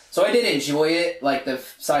so I did enjoy it, like, the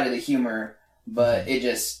side of the humor, but it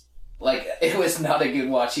just... Like, it was not a good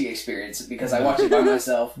watching experience because I watched it by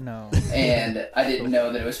myself. No. And I didn't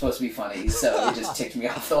know that it was supposed to be funny, so it just ticked me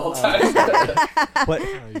off the whole time. What?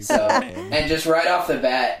 So, and just right off the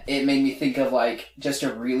bat, it made me think of, like, just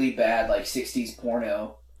a really bad, like, 60s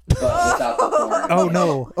porno, but without the porn.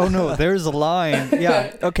 Oh no, there's a line.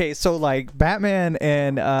 Yeah, okay, so, like, Batman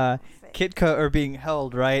and Kitka are being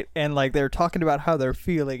held, right? And, like, they're talking about how they're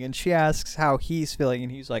feeling, and she asks how he's feeling,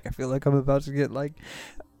 and he's like, I feel like I'm about to get, like...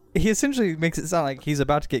 He essentially makes it sound like he's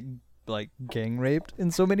about to get, like, gang raped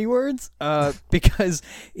in so many words, because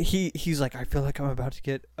he's like, I feel like I'm about to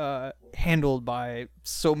get handled by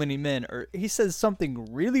so many men, or he says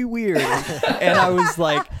something really weird, and I was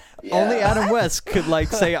like, only Adam West could, like,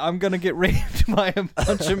 say, I'm gonna get raped by a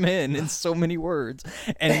bunch of men in so many words,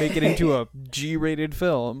 and make it into a G-rated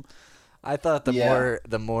film. I thought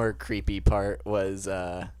the more creepy part was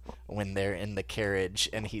when they're in the carriage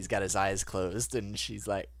and he's got his eyes closed and he's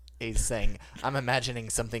saying, I'm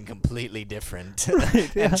imagining something completely different.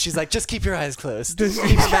 Right, yeah. And she's like, just keep your eyes closed. Just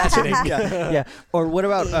keep imagining. Yeah. Or what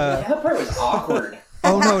about... That part was awkward.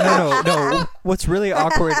 Oh, no. What's really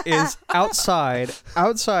awkward is outside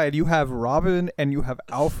you have Robin and you have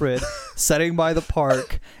Alfred sitting by the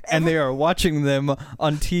park, and they are watching them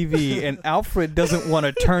on TV, and Alfred doesn't want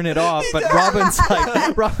to turn it off, but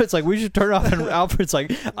Robin's like, we should turn it off, and Alfred's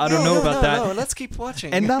like, I don't know about that. No, let's keep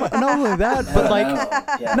watching. And not only that, but like,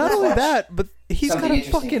 Yeah, not let's only watch that, but he's got something a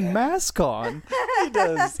interesting fucking there. mask on. He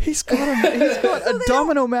does. He's got a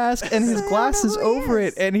domino mask and his glasses over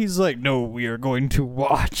it, and he's like, no, we are going to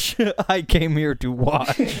watch. I came here to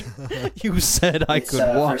watch. You said I It's, could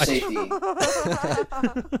for watch. safety.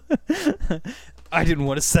 I didn't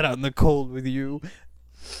want to sit out in the cold with you.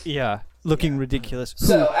 Yeah, looking ridiculous.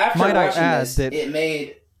 So Who, after might I watching add this, that it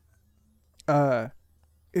made...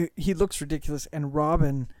 he looks ridiculous, and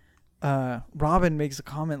Robin makes a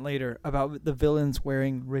comment later about the villains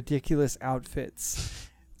wearing ridiculous outfits.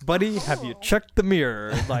 Buddy, have you checked the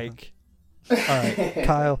mirror? Like, all right,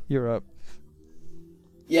 Kyle, you're up.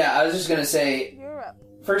 Yeah, I was just gonna say,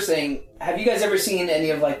 first thing, have you guys ever seen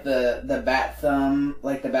any of, like, the Bat Thumb,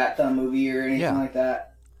 like the Bat Thumb movie or anything like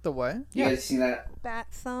that? The what? You guys seen that? Bat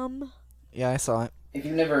thumb. Yeah, I saw it. If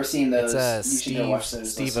you've never seen those, It's, you should go watch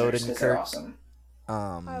those. Steve listeners, 'cause they're Odenkirk. awesome.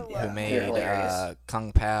 love Who them. made They're hilarious.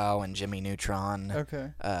 Kung Pao and Jimmy Neutron.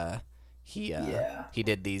 Okay. He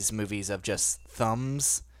did these movies of just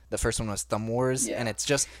thumbs. The first one was Thumb Wars, Yeah. and it's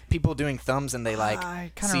just people doing thumbs, and they like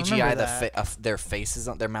I kinda CGI remember their faces,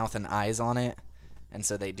 on their mouth and eyes on it, and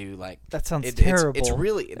so they do like That sounds terrible. It's terrible.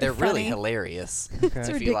 really they're really funny. hilarious. Okay. It's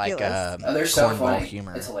If you like ridiculous. Oh, they're so cornball funny.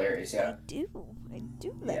 humor. It's hilarious. Yeah. I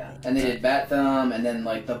do love Yeah, it. and they did Bat Thumb, and then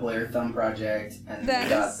like the Blair Thumb Project, and That they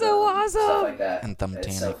got is so awesome. stuff like that. And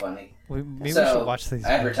It's so Thumbtanic. funny. Maybe we So, should watch these.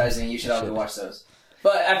 advertising. You should all go watch those.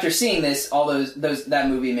 But after seeing this, all that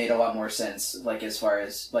movie made a lot more sense. Like as far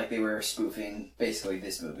as like they were spoofing basically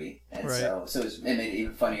this movie, and Right. it made it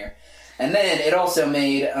even funnier. And then it also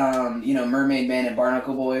made Mermaid Man and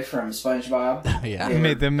Barnacle Boy from SpongeBob. Yeah. They were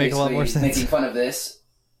Made them make a lot more basically sense. Making fun of this.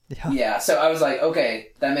 Yeah. Yeah, so I was like, okay,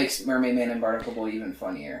 that makes Mermaid Man and Barnacle Boy even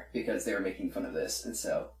funnier because they were making fun of this, and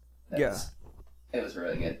so it was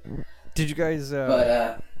really good. Did you guys?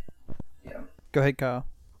 But yeah. Go ahead, Kyle.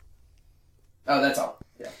 Oh, that's all.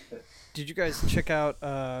 Yeah. Did you guys check out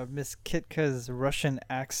Miss Kitka's Russian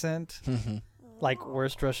accent? Like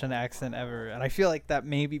worst Russian accent ever, and I feel like that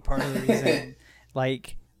may be part of the reason.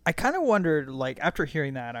 Like, I kind of wondered, like after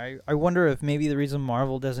hearing that, I wonder if maybe the reason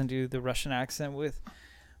Marvel doesn't do the Russian accent with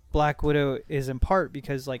Black Widow is in part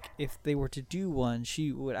because like if they were to do one,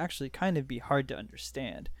 she would actually kind of be hard to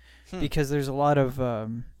understand because there's a lot of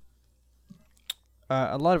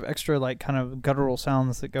extra like kind of guttural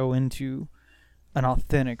sounds that go into an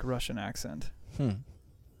authentic Russian accent.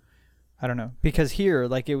 I don't know. Because here,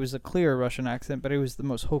 like, it was a clear Russian accent, but it was the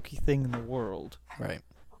most hokey thing in the world. Right.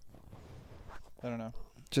 I don't know.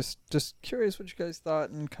 Just curious what you guys thought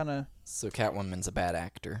and kind of... So Catwoman's a bad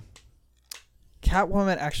actor.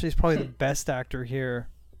 Catwoman actually is probably the best actor here.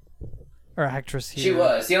 Or actress here. She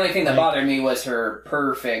was. The only thing that bothered me was her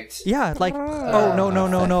perfect. Yeah, like... oh, no.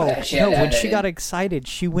 She had No, when that she in. got excited,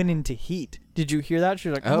 she went into heat. Did you hear that? She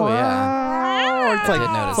was like... Oh, yeah. "Wow." It's I like,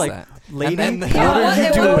 did notice it's like, that. lady, And then what are you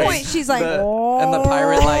At doing? one point, she's like, And the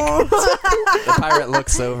pirate the pirate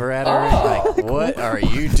looks over at her like, "What are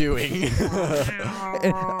you doing?"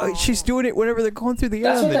 And, she's doing it whenever they're going through the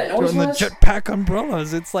air That's what that on noise the was? jetpack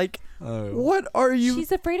umbrellas. It's like, Oh. what are you?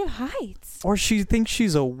 she's afraid of heights. Or she thinks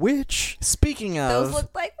she's a witch. Speaking Those of,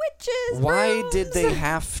 look like witches. why bros. did they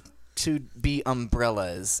have to be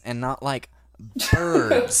umbrellas and not like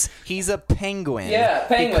birds? He's a penguin. Yeah,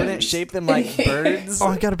 He couldn't penguins. shape them like birds. Oh,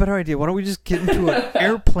 I got a better idea. Why don't we just get into an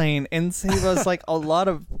airplane and save us like a lot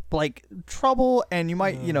of like trouble? And you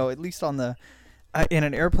might, at least on the in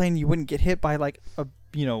an airplane, you wouldn't get hit by like a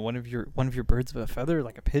one of your birds of a feather,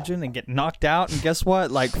 like a pigeon, and get knocked out. And guess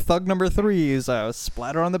what? Like thug number 3 is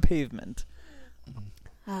splatter on the pavement.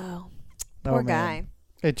 Oh, Oh, poor man. guy.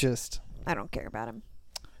 It just I don't care about him.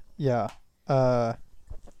 yeah.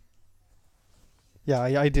 Yeah,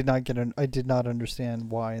 I did not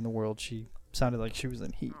understand why in the world she sounded like she was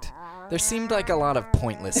in heat. There seemed like a lot of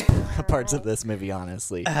pointless parts of this movie,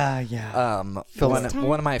 honestly. Yeah.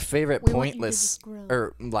 One of my favorite We want you to pointless just grow.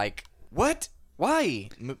 or like what why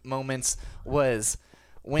moments was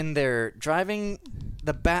when they're driving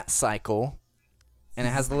the bat cycle and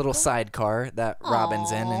it has the little sidecar that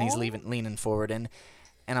Robin's in and he's leaning forward in,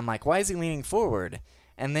 and I'm like, why is he leaning forward?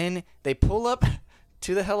 And then they pull up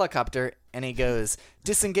to the helicopter and he goes,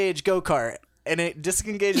 disengage go-kart, and it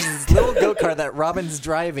disengages his little go-kart that Robin's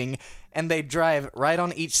driving, and they drive right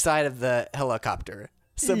on each side of the helicopter.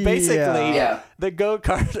 So basically, Yeah. the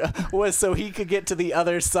go-kart was so he could get to the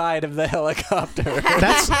other side of the helicopter.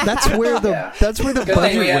 That's where the Yeah. that's where the Good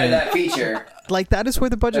thing we budget added went. that feature. Like that is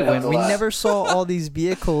where the budget That went. helped a We lot. never saw all these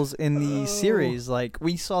vehicles in the series. Like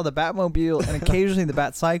we saw the Batmobile and occasionally the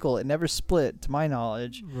Batcycle. It never split, to my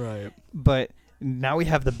knowledge. Right. But now we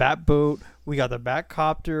have the Batboat. We got the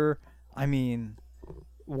Batcopter. I mean,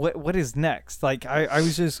 what is next? Like I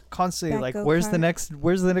was just constantly Bat like, go-kart.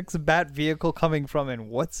 where's the next Bat vehicle coming from, and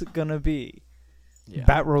what's it gonna be? Yeah.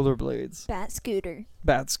 Bat rollerblades, Bat scooter.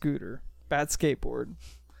 Bat scooter, Bat skateboard.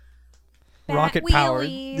 Bat Rocket powered,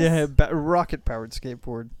 wheelies. yeah, rocket powered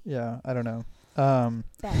skateboard. Yeah, I don't know.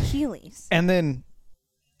 Bat Heelys. And then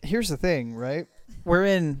here's the thing, right? We're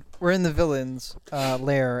in the villain's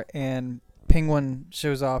lair, and Penguin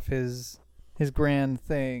shows off his grand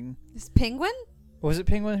thing. This penguin? Was it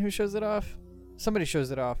Penguin who shows it off? Somebody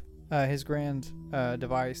shows it off. His grand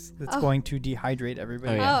device that's Oh. going to dehydrate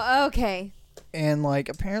everybody. Oh, yeah. Oh, okay. And like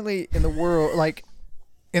apparently in the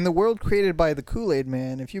world created by the Kool-Aid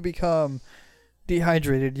Man, if you become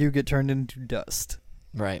dehydrated, you get turned into dust.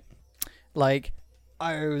 Right. Like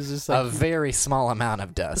I was just A like very small amount of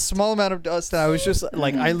a dust. small amount of dust, and I was just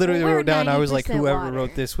like, I literally We're wrote down, I was like, 90% whoever water.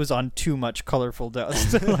 wrote this was on too much colorful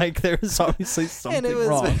dust. Like, there was obviously something And it was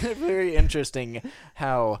wrong. very interesting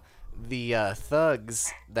how the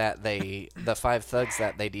the 5 thugs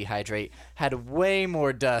that they dehydrate had way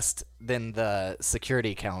more dust than the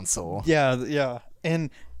security council. Yeah.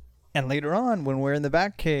 And later on, when we're in the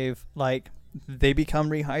Batcave, like, they become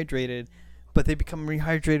rehydrated, but they become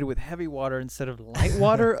rehydrated with heavy water instead of light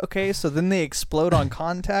water. Okay, so then they explode on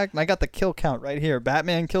contact, and I got the kill count right here.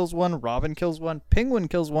 Batman kills one, Robin kills one, Penguin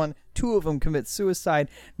kills one, 2 of them commit suicide.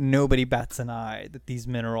 Nobody bats an eye that these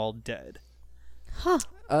men are all dead.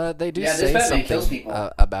 They do Yeah, this say Batman kills something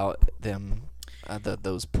people. about them,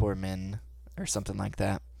 those poor men, or something like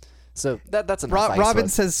that. So that's a nice Robin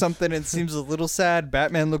ice says something and seems a little sad.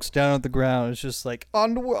 Batman looks down at the ground. It's just like,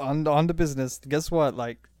 on to business. Guess what?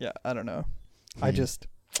 Like, yeah, I don't know. I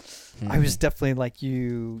was definitely like,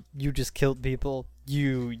 you just killed people.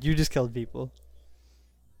 You just killed people.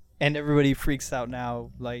 And everybody freaks out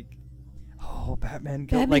now, like, oh, Batman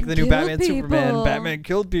killed, like the new Batman Batman killed Superman. people. Batman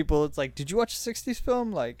killed people. It's like, did you watch a 60s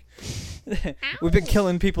film? Like, we've been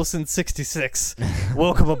killing people since 66.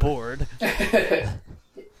 Welcome aboard.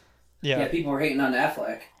 Yeah, people were hating on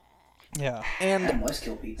Affleck. Yeah. And Adam West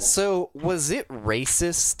killed people. so, was it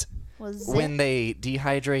racist when they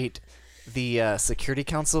dehydrate the security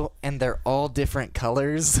council and they're all different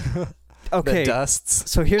colors? Okay. The dusts.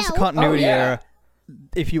 So here's the continuity Oh, yeah. error.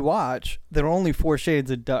 If you watch, there are only 4 shades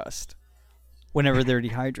of dust whenever they're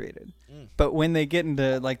dehydrated. But when they get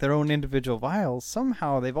into like their own individual vials,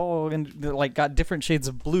 somehow they've all like got different shades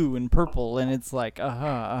of blue and purple, and it's like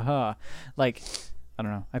like, I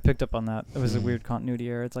don't know. I picked up on that. It was a weird continuity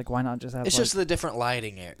error. It's like, why not just have? It's like, just the different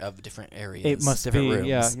lighting of different areas. it must different be,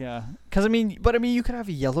 rooms. yeah. Because I mean, you could have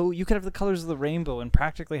yellow, you could have the colors of the rainbow, and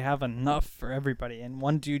practically have enough for everybody. And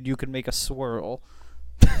one dude, you could make a swirl.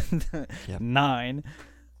 Yep. 9,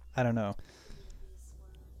 I don't know.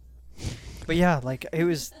 But yeah, like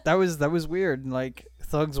that was weird. Like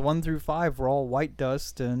thugs 1 through 5 were all white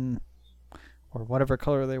dust or whatever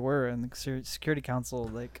color they were, and the security council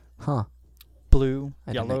like Huh. blue,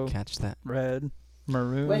 I yellow, didn't catch that. red,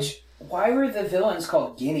 maroon. Why were the villains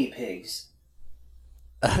called guinea pigs?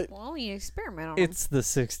 Well, you experiment on It's the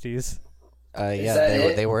 60s. Is Yeah,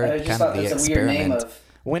 that they it? were I just kind thought of the that's a weird name experiment. of.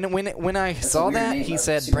 When I That's a saw weird that, name he of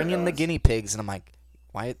said, "Bring in the supervillains. guinea pigs," and I'm like,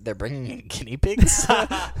 "Why they're bringing in guinea pigs?"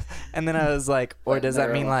 And then I was like, "Or Like does that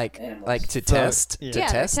they're mean like animals. to So- test yeah. to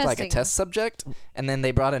Yeah, they're test like a testing. test subject?" And then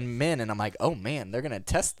they brought in men, and I'm like, "Oh man, they're gonna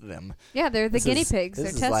test them." Yeah, they're the This guinea is- pigs. They're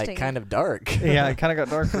This is testing. like kind of dark. Yeah, it kind of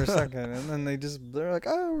got dark for a second, and then they're like,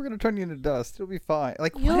 "Oh, we're gonna turn you into dust. It'll be fine."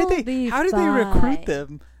 Like, why You'll did be how did they recruit fine.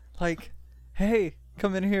 them? Like, hey,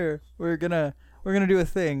 come in here. We're gonna do a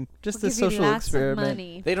thing. Just We'll a give you social lots of experiment.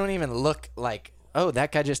 money. They don't even look like. Oh,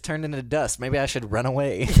 that guy just turned into dust. Maybe I should run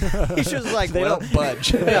away. He's just like, they well, don't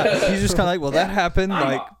budge. yeah, he's just kind of like, well, that happened.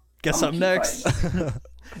 I'm Like, guess I'm keep next. fighting.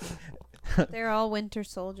 They're all winter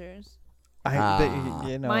soldiers. You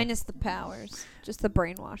know, Minus the powers. Just the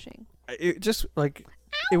brainwashing. it just like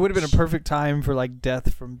it would have been a perfect time for like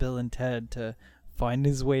Death from Bill and Ted to find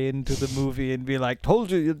his way into the movie and be like,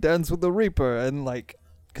 "Told you you'd dance with the Reaper," and like,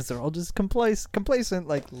 because they're all just complacent.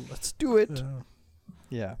 Like, let's do it.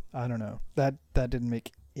 Yeah, I don't know. That didn't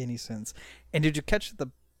make any sense. And did you catch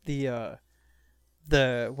the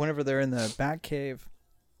whenever they're in the Batcave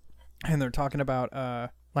and they're talking about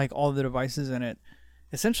like all the devices in it?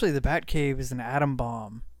 Essentially, the Batcave is an atom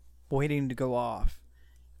bomb waiting to go off,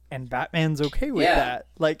 and Batman's okay with Yeah. that.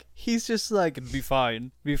 Like, he's just like, be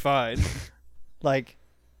fine. Like,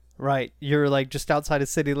 right, you're like just outside of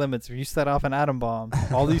city limits. If you set off an atom bomb,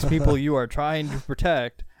 all these people you are trying to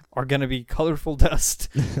protect are gonna be colorful dust,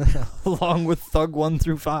 along with Thug 1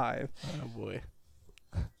 through 5. Oh boy.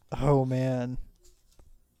 Oh man.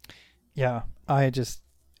 Yeah,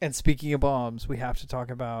 and speaking of bombs, we have to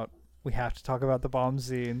talk about the bomb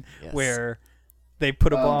scene Yes. where they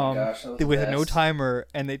put a Oh my bomb gosh, that was the with no best. timer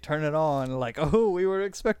and they turn it on like, "Oh, we were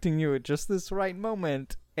expecting you at just this right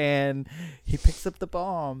moment." And he picks up the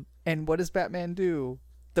bomb, and what does Batman do?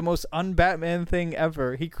 The most un-Batman thing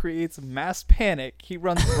ever. He creates mass panic. He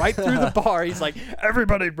runs right through the bar. He's like,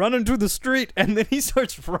 "Everybody run into the street," and then he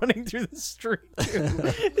starts running through the street too.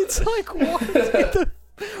 It's like,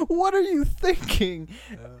 what are you thinking?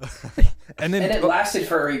 And then And it lasted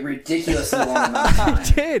for a ridiculously long amount of time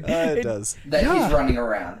it did. It does. that Yeah. he's running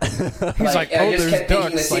around. He's like, I "Oh, just there's kept thinking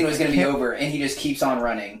the ducks." scene Like, was going to be can't- over, and he just keeps on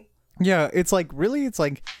running. Yeah, it's like, really? It's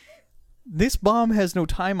like, this bomb has no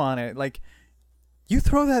time on it. Like, you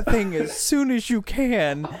throw that thing as soon as you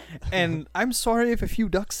can, and I'm sorry if a few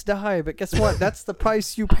ducks die, but guess what? That's the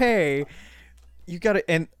price you pay. You gotta,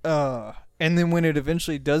 and then when it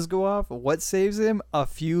eventually does go off, what saves him? A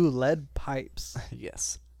few lead pipes.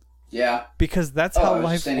 Yes. Yeah. Because that's I how was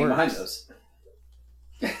life standing behind works.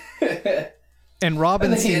 those. And Robin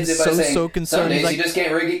And then he seems ends it by saying, so concerned. Some days He's like, you just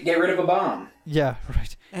can't get rid of a bomb. yeah,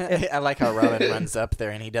 right. I like how Robin runs up there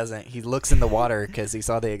and he looks in the water because he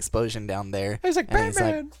saw the explosion down there. He's like, and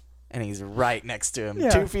Batman. and he's right next to him, Yeah.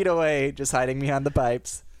 2 feet away, just hiding behind the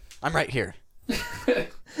pipes. I'm right here.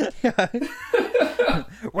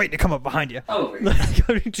 Wait to come up behind you. Over.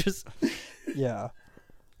 Like, just, yeah.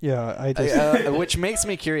 Yeah, I just... Which makes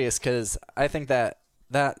me curious because I think that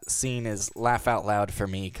scene is laugh out loud for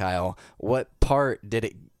me, Kyle. What part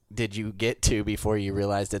did you get to before you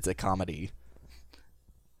realized it's a comedy?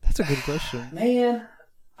 That's a good question. Man,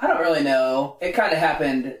 I don't really know. It kind of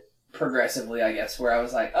happened progressively, I guess, where I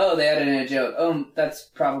was like, oh, they added in a joke. Oh, that's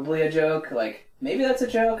probably a joke. Like, maybe that's a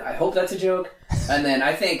joke. I hope that's a joke. And then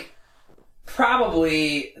I think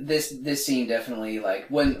probably this scene definitely, like,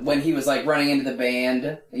 when he was, like, running into the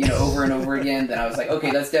band, you know, over and over again, then I was like,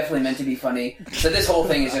 okay, that's definitely meant to be funny. So this whole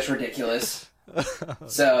thing is just ridiculous.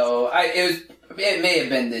 So it may have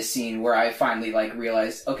been this scene where I finally, like,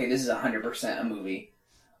 realized, okay, this is 100% a movie.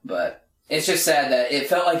 But it's just sad that it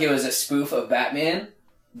felt like it was a spoof of Batman,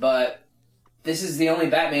 but this is the only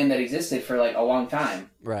Batman that existed for, like, a long time.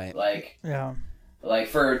 Right. Like, Yeah. like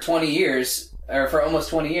for 20 years, or for almost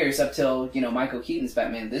 20 years up till, you know, Michael Keaton's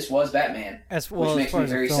Batman, this was Batman. As well, which as makes far me as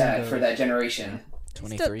the very film sad goes. for that generation.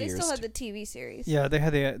 23 They years. still had the TV series. Yeah, they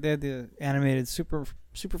had the animated Super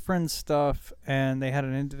Friends stuff, and they had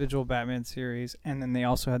an individual Batman series, and then they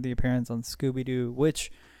also had the appearance on Scooby Doo,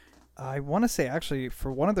 which I want to say actually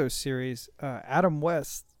for one of those series, Adam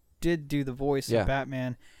West did do the voice Yeah. of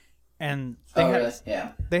Batman, and Really?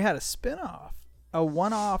 Yeah. they had a spin-off, a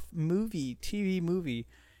one-off TV movie,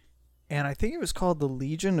 and I think it was called The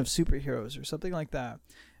Legion of Superheroes or something like that.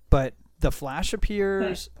 But the Flash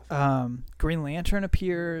appears, Green Lantern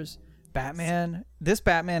appears, Batman, this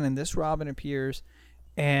Batman and this Robin appears,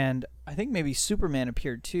 and I think maybe Superman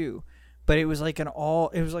appeared too. But it was like it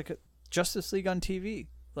was like a Justice League on TV,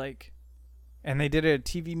 like, and they did a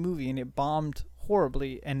TV movie and it bombed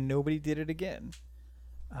horribly and nobody did it again.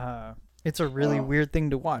 It's a really weird thing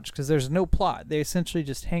to watch because there's no plot. They essentially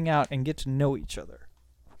just hang out and get to know each other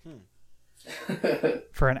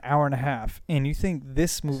for an hour and a half, and you think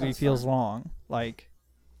this movie Sounds feels fun. long. Like,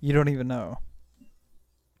 you don't even know.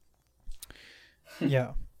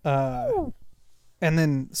 Yeah. And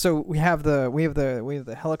then so we have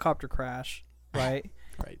the helicopter crash, right?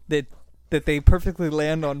 Right. That they perfectly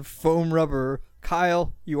land on foam rubber.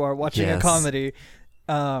 Kyle, you are watching a Yes. comedy.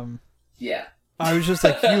 Yeah. I was just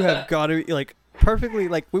like, you have got to, like, perfectly,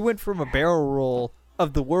 like, we went from a barrel roll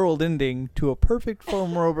of the world ending to a perfect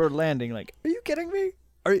foam rubber landing. Like, are you kidding me?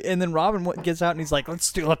 And then Robin gets out and he's like, let's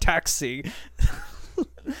steal a taxi.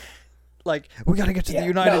 Like, we gotta get to the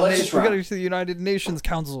United let's Nations. just We run. gotta get to the United Nations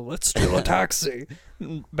Council. Let's steal a taxi.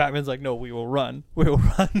 And Batman's like, no, we will run. We will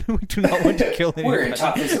run. We do not want to kill anyone. We're in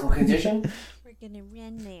top physical condition. We're gonna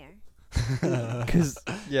run there. Because,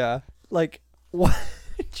 yeah. Like, what?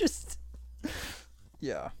 Just.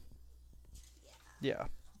 Yeah. Yeah.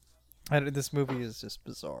 This movie is just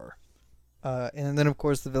bizarre. And then, of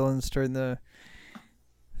course, the villains turn the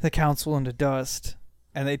council into dust,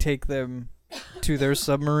 and they take them to their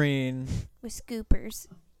submarine. With scoopers.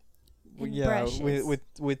 And brushes.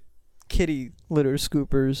 with kitty litter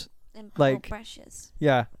scoopers. And like- brushes.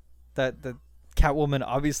 Yeah, that the Catwoman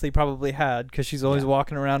obviously probably had because she's always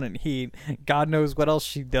walking around in heat. God knows what else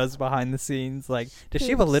she does behind the scenes. Like, does she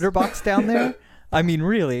have a Poops. litter box down there? I mean,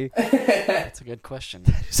 really, That's a good question.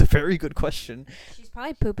 it's a very good question. She's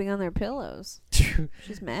probably pooping on their pillows.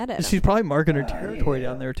 She's mad at She's him. probably marking her territory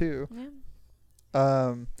down there too.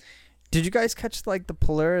 Yeah. Did you guys catch like the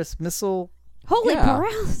Polaris missile? Holy Yeah.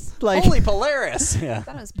 Polaris! Like, Holy Polaris! Yeah. I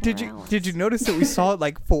thought it was did Polaris. you notice that we saw it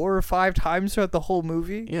like 4 or 5 times throughout the whole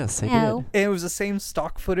movie? Yes, I No. did. And it was the same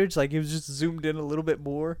stock footage. Like, it was just zoomed in a little bit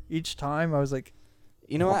more each time. I was like,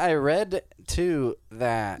 You know what? I read too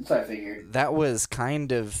that That's what I figured. that was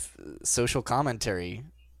kind of social commentary,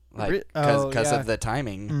 like Oh, because yeah. of the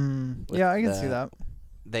timing. with yeah, I can the- see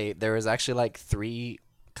that. There was actually like 3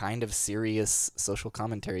 kind of serious social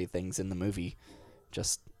commentary things in the movie,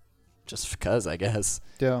 just because I guess,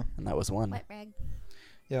 Yeah. and that was one. Wet rag.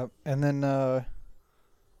 Yep. And then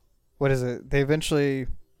what is it? They eventually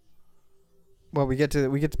we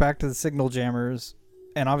get back to the signal jammers,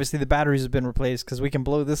 and obviously the batteries have been replaced because we can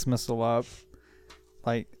blow this missile up.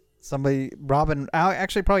 Like, somebody, Robin,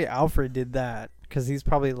 actually probably Alfred did that because he's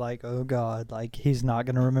probably like, oh god, like he's not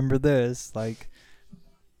gonna remember this, like.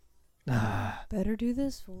 Better do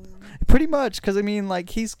this for him. Pretty much, because I mean, like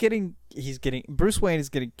he's getting Bruce Wayne is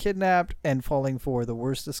getting kidnapped and falling for the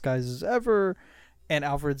worst disguises ever, and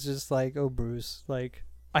Alfred's just like, oh Bruce, like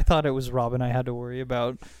I thought it was Robin I had to worry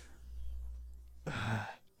about.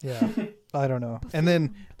 Yeah, I don't know. And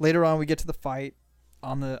then later on, we get to the fight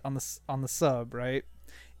on the sub, right?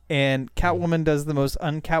 And Catwoman does the most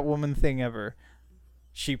un-Catwoman thing ever.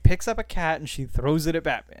 She picks up a cat and she throws it at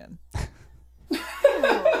Batman.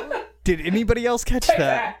 Did anybody else catch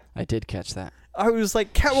that? I did catch that. I was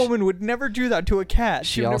like, Catwoman would never do that to a cat.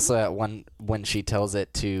 She also at when she tells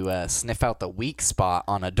it to sniff out the weak spot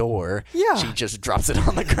on a door, Yeah. she just drops it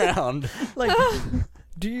on the ground. Like,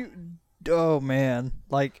 do you? Oh man,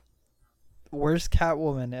 like, worst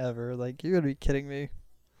Catwoman ever. Like, you're gonna be kidding me.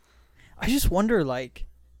 I just wonder, like,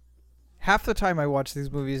 half the time I watch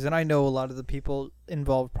these movies, and I know a lot of the people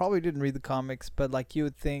involved probably didn't read the comics, but like, you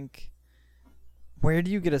would think, where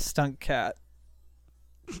do you get a stunt cat?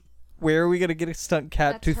 Where are we gonna get a stunt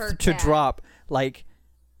cat That's her to cat. drop like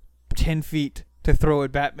 10 feet to throw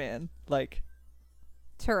at Batman? Like,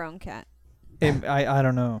 It's her own cat. I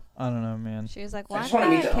don't know. I don't know, man. She was like, I "Why just got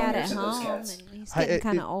wanna meet a the cat owners at of those home?" cats. And he's getting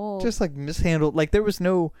kind of old. Just like mishandled. Like there was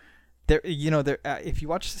no, there. You know, there. If you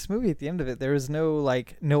watch this movie, at the end of it, there was no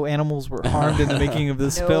like no animals were harmed in the making of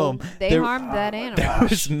this no, film. they There- harmed that animal. There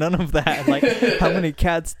was none of that. Like, how many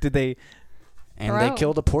cats did they? And Bro. they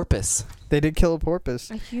killed a porpoise. They did kill a porpoise.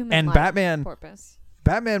 A human And life Batman- porpoise.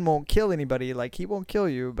 Batman won't kill anybody. Like, he won't kill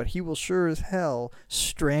you, but he will sure as hell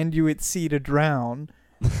strand you at sea to drown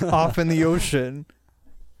off in the ocean.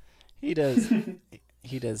 He does.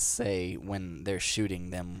 He does say when they're shooting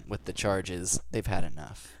them with the charges, they've had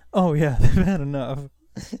enough. Oh yeah, they've had enough.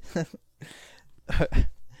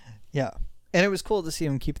 Yeah, and it was cool to see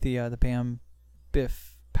him keep the Bam,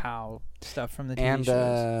 Biff, Pow stuff from the TV And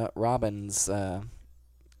shows. Robin's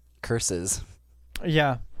curses.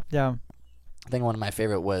 Yeah. I think one of my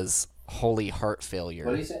favorite was Holy Heart Failure.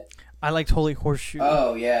 What do you say? I liked Holy Horseshoe.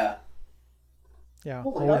 Oh yeah. Yeah.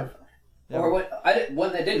 Holy Holy- heart. yeah. Or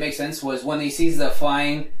one that didn't make sense was when he sees the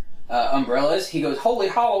flying umbrellas, he goes, "Holy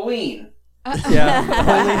Halloween!" Yeah.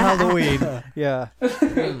 Holy Halloween. Yeah.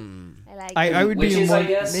 I like I would be Witches, more, I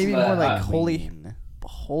guess, maybe but, more like Halloween.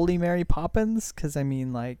 Holy Mary Poppins, because I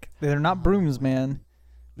mean, like, they're not brooms, man.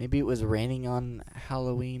 Maybe it was raining on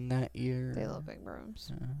Halloween that year. They love big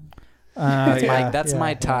brooms. That's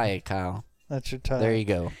my tie, Kyle. That's your tie. There you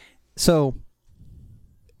go. So,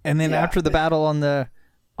 and then Yeah. after the battle on the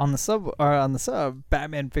sub,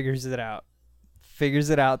 Batman figures it out. Figures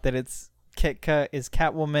it out that it's Kitka is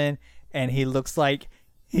Catwoman, and he looks like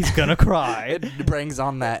he's gonna cry. It brings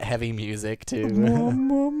on that heavy music too.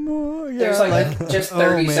 There's like just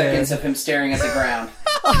 30 man. seconds of him staring at the ground.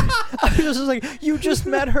 I was just like, you just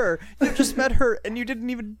met her, and you didn't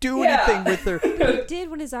even do Yeah. anything with her. He did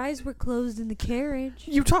when his eyes were closed in the carriage.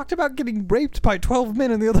 You talked about getting raped by 12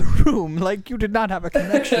 men in the other room. Like, you did not have a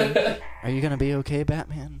connection. Are you gonna be okay,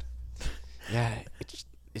 Batman? Yeah,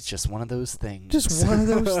 it's just one of those things. Just one of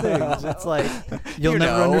those things. It's like, you'll You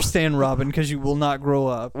never know. understand Robin because you will not grow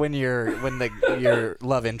up. when your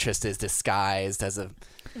love interest is disguised as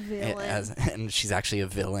Villain. and she's actually a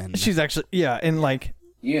villain. She's actually, yeah, and like,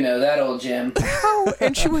 You know that old Jim. how?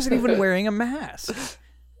 And she wasn't even wearing a mask.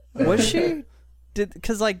 Was she?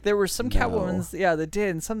 Because, like, there were some No. Catwomans, yeah, that did,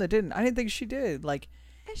 and some that didn't. I didn't think she did. Like,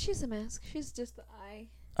 And she's a mask. She's just the eye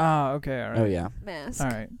okay, all right. Oh yeah. mask. All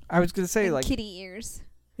right. I was going to say, And like, kitty ears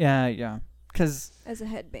yeah. Because as a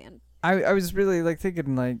headband. I was really, like,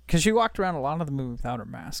 thinking, like, because she walked around a lot of the movie without her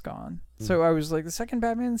mask on. So I was like, the second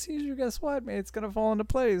Batman sees you, guess what? It's going to fall into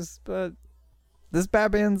place. But this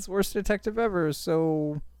Batman's worst detective ever,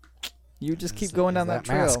 so you just keep going down that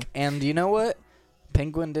trail. mask. And you know what?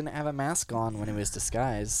 Penguin didn't have a mask on when he was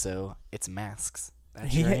disguised, so it's masks.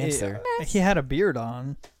 That's your answer. He had a beard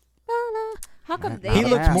on. How come Not they a He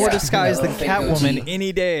didn't looked mask. more Yeah. disguised than Fake Catwoman goatee.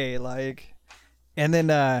 any day. Like, and then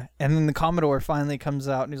the Commodore finally comes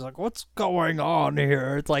out and he's like, "What's going on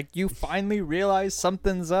here?" It's like, you finally realize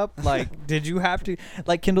something's up. Like, did you have to?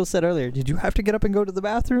 Like Kendall said earlier, did you have to get up and go to the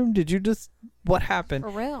bathroom? Did you just? What happened?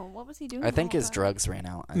 For real? What was he doing? I think the whole his time? drugs ran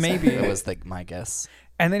out. Maybe. That was like my guess.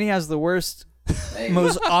 And then he has the worst, Hey,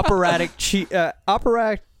 most operatic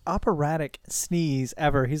sneeze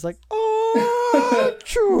ever. He's like, "Oh,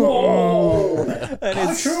 Whoa. and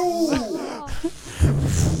it's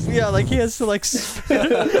Achoo. yeah, like he has to like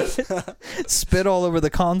spit all over the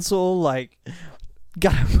console. Like,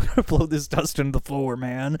 gotta blow this dust into the floor,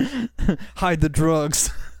 man. Hide the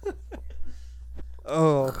drugs.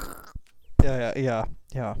 Oh, yeah.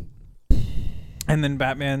 And then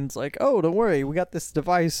Batman's like, "Oh, don't worry, we got this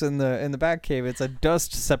device in the Batcave. It's a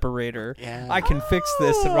dust separator. Yeah. I can fix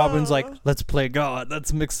this." And Robin's like, "Let's play God.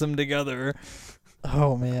 Let's mix them together."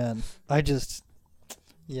 Oh man,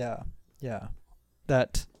 yeah,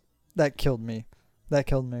 that killed me. That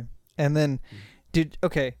killed me. And then,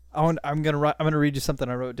 I'm gonna read you something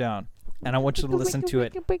I wrote down, and I want you to listen to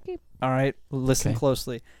it. All right, listen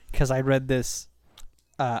closely, because I read this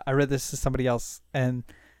to somebody else, and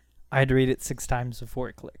I had to read it 6 times before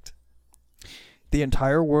it clicked. The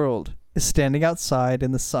entire world is standing outside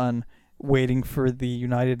in the sun, waiting for the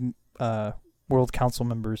United World Council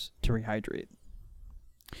members to rehydrate.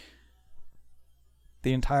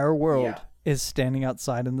 The entire world is standing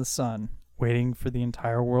outside in the sun, waiting for the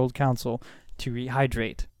entire World Council to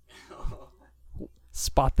rehydrate.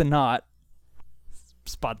 Spot the knot.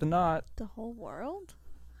 Spot the knot. The whole world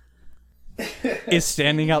Is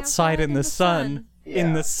standing outside in the sun.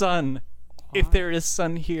 In the sun. If there is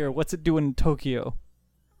sun here, what's it doing in Tokyo?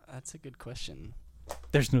 That's a good question.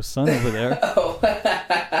 There's no sun over there.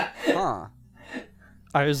 Huh.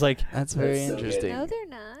 I was like, That's very That's so interesting. No, they're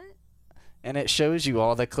not. And it shows you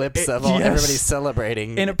all the clips of everybody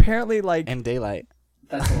celebrating and apparently, like, in daylight.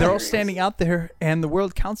 That's they're all hilarious. standing out there, and the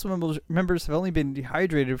World Council members have only been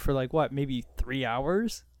dehydrated for, like, what, maybe 3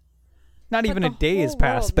 hours? Not even the a day has whole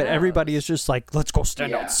passed, world but knows. everybody is just like, let's go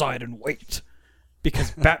stand Yeah. outside and wait.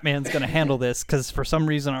 Because Batman's going to handle this, because for some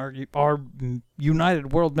reason our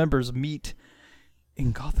United World members meet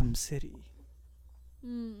in Gotham City.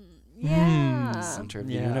 Yeah. Center of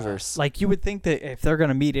the Yeah. universe. Like, you would think that if they're going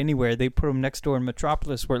to meet anywhere, they put him next door in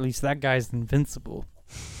Metropolis, where at least that guy's invincible.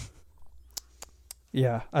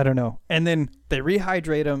 Yeah, I don't know. And then they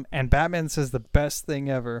rehydrate him, and Batman says the best thing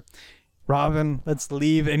ever. Robin, let's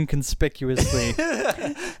leave inconspicuously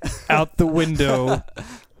out the window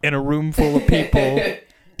in a room full of people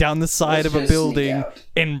down the side Let's of a just building sneak out.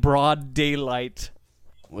 in broad daylight.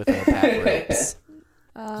 With our back ropes.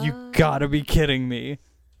 You gotta be kidding me.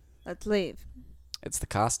 Let's leave. It's the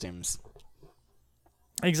costumes.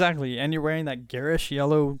 Exactly, and you're wearing that garish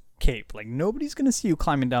yellow cape. Like, nobody's gonna see you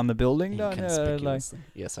climbing down the building. Like, Inconspicuously.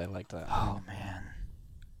 Yes, I like that. oh man,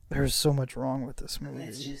 there's so much wrong with this movie.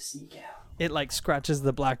 Let's just sneak out. It like scratches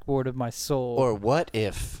the blackboard of my soul. Or what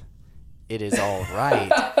if it is all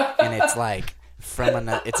right and it's like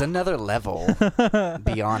it's another level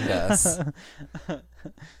beyond us.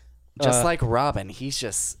 Just like Robin, he's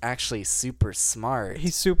just actually super smart.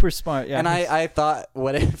 He's super smart. Yeah, and he's- I thought,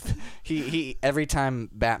 what if he every time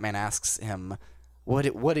Batman asks him, what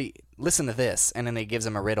listen to this, and then he gives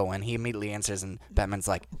him a riddle, and he immediately answers, and Batman's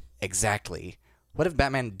like, exactly. What if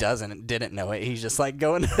Batman didn't know it? He's just like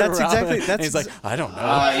going to That's Robin, exactly- and that's he's like, I don't know.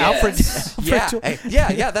 Alfred.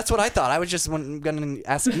 Yeah, yeah, that's what I thought. I was just going to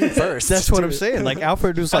ask you first. That's what I'm saying. Like,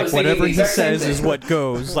 Alfred was I like, was thinking whatever the he exact same says is thing. what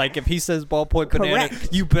goes. Like, if he says ballpoint banana, Correct.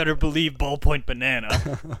 you better believe ballpoint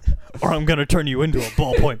banana, or I'm gonna turn you into a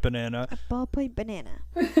ballpoint banana. Ballpoint banana.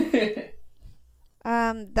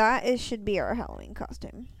 Should be our Halloween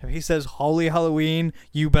costume. If he says Holy Halloween,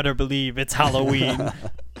 you better believe it's Halloween.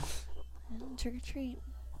 Trick or treat.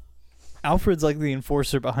 Alfred's like the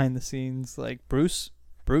enforcer behind the scenes. Like, Bruce,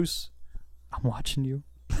 I'm watching you.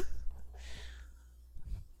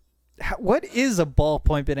 What is a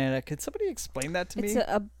ballpoint banana? Could somebody explain that to It's me?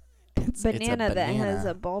 a It's a banana that has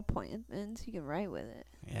banana. a ballpoint, and so you can write with it.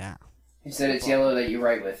 Yeah. He said it's yellow that you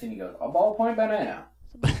write with, and he goes, a ballpoint banana.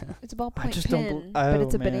 It's a ballpoint just don't pen, bel- but oh,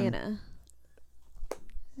 it's a man. banana.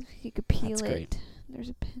 You could peel That's it. great. There's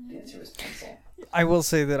a The pen. answer was pencil. I will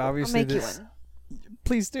say that I'll obviously make you this. one.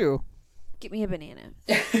 Please do. Get me a banana.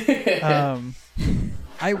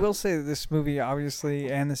 I will say that this movie,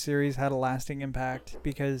 obviously, and the series had a lasting impact,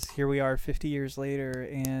 because here we are 50 years later,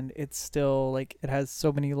 and it's still, like, it has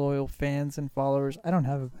so many loyal fans and followers. I don't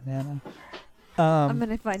have a banana. I'm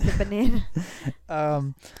gonna find the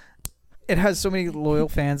banana. It has so many loyal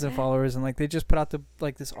fans and followers, and, like, they just put out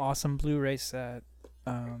this awesome Blu-ray set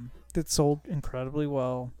that sold incredibly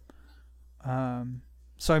well.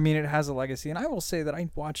 So I mean, it has a legacy, and I will say that I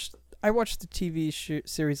watched the TV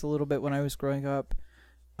series a little bit when I was growing up.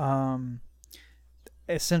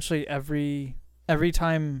 Essentially every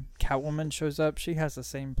time Catwoman shows up, she has the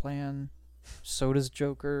same plan. So does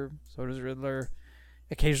Joker. So does Riddler.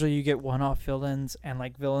 Occasionally you get one-off villains, and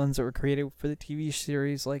like villains that were created for the TV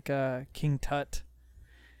series, like King Tut,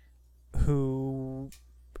 who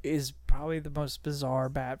is probably the most bizarre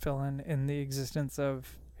Bat villain in the existence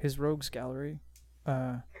of his rogues gallery.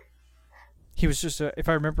 He was just if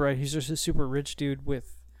I remember right, he's just a super rich dude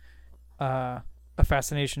with a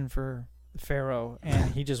fascination for pharaoh,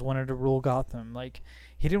 and he just wanted to rule Gotham. Like,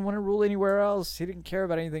 he didn't want to rule anywhere else. He didn't care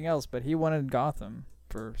about anything else, but he wanted Gotham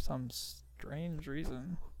for some strange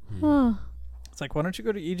reason. Huh. It's like, why don't you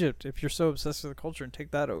go to Egypt if you're so obsessed with the culture and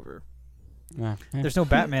take that over? Yeah. There's no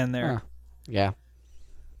Batman there. Yeah.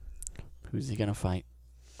 Who's he gonna fight?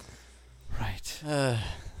 Right.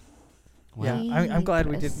 Well, Yeah, I'm glad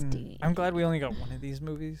we didn't. Interesting. I'm glad we only got one of these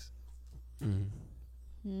movies.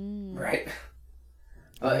 Right.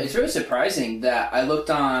 It's really surprising that I looked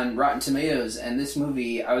on Rotten Tomatoes, and this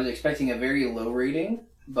movie, I was expecting a very low rating,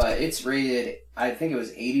 but it's rated, I think it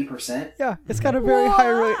was 80%. Yeah, it's got a very high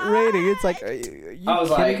rating. It's like, are you I was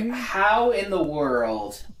kidding like, me? how in the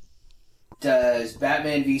world does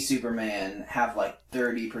Batman v Superman have like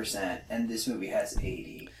 30%, and this movie has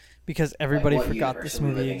 80%? Because everybody what forgot universe this are we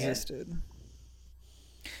movie living in? existed.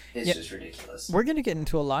 It's Yeah. just ridiculous. We're gonna get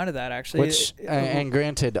into a lot of that actually. which and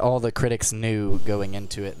granted, all the critics knew going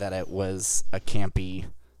into it that it was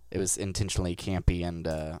it was intentionally campy and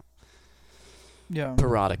yeah,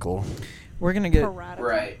 parodical. we're gonna get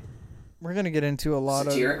Right. we're gonna get into a lot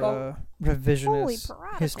Satirical? of Holy revisionist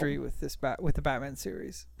parodical. history with this with the Batman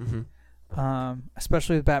series, Mm-hmm.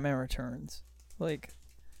 especially with Batman Returns. Like,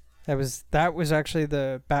 that was actually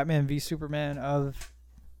the Batman v Superman of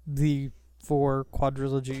the 4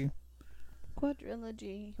 quadrilogy,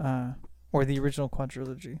 Quadrilogy. or the original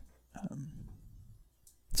quadrilogy.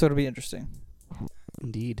 So it'll be interesting.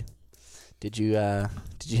 Indeed. Did you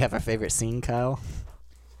have a favorite scene, Kyle?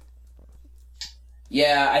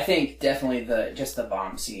 Yeah, I think definitely just the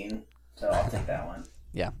bomb scene. So I'll take that one.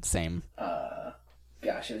 Yeah, same.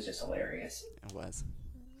 Gosh, it was just hilarious. It was.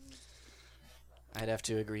 I'd have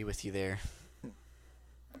to agree with you there.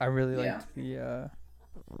 I really Yeah. liked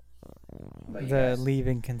But you the guys-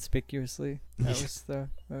 leaving conspicuously.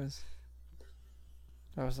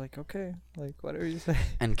 I was like, okay, like, whatever you say.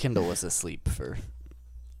 And Kendall was asleep for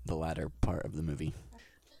the latter part of the movie.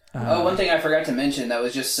 Oh, one thing I forgot to mention that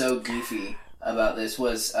was just so goofy about this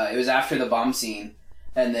was it was after the bomb scene,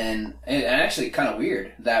 and then and actually kind of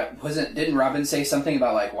weird that didn't Robin say something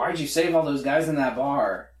about like, why'd you save all those guys in that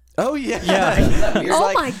bar? Oh yeah, Yeah. Isn't that weird?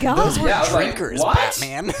 Oh my god. Those were Yeah, I was like, drinkers, what?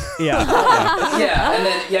 Batman. Yeah. Yeah, and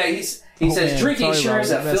then he Oh, says man, drinking sorry, sure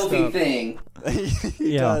is a Robin, messed filthy up. thing.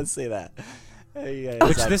 He Yeah. does say that. Yeah,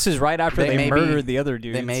 Which this is right after They they may be- murdered the other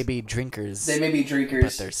dudes. They may be drinkers. They may be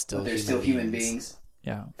drinkers, But they're still human human beings.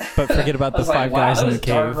 Yeah, but forget about I the was like, 5 wow, guys that in the was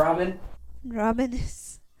dark, cave. Robin. Robin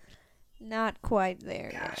is not quite there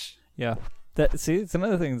yet. Gosh. Yeah, see, it's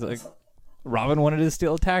another thing. It's like, Robin wanted to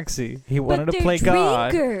steal a taxi. He wanted But to they're play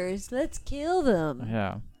God. drinkers. Let's kill them.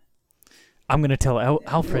 Yeah. I'm gonna tell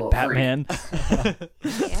Alfred, little Batman.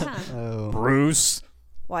 Yeah. Oh. Bruce.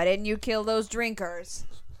 Why didn't you kill those drinkers?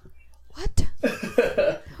 What?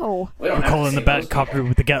 Oh. We don't I'm have to calling the save those Batcopter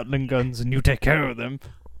with the Gatling guns, and you take care of them.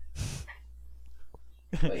 people.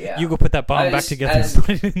 But yeah. You go put that bomb As- back together as- and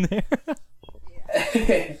put it in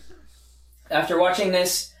there. After watching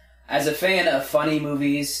this, as a fan of funny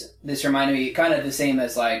movies, this reminded me kind of the same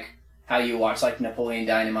as like how you watch like Napoleon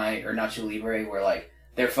Dynamite or Nacho Libre, where like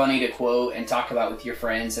they're funny to quote and talk about with your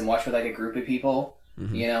friends and watch with like a group of people,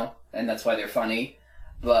 you know, and that's why they're funny.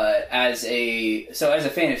 But as a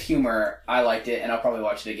fan of humor, I liked it, and I'll probably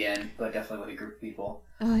watch it again, but definitely with a group of people.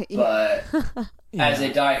 Yeah. But as a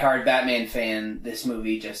diehard Batman fan, this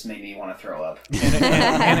movie just made me want to throw up.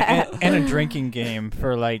 and a drinking game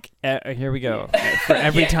for like, here we go. For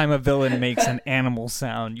every Yeah. time a villain makes an animal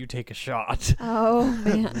sound, you take a shot. Oh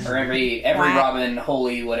man. Or every Wow. Robin,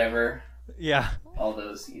 Holy, whatever, Yeah. all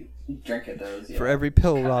those, you drink at those. Yeah. For every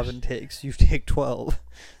pill Gosh. Robin takes, you take 12.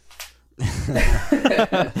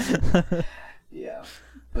 Yeah.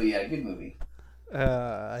 But yeah, good movie.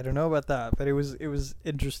 I don't know about that, but it was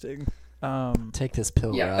interesting. Take this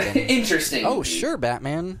pill, Yeah. Robin. Interesting. Oh, movie. sure,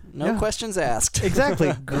 Batman. No Yeah. questions asked.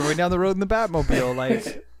 Exactly. Going down the road in the Batmobile,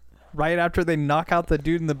 like right after they knock out the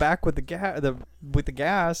dude in the back with the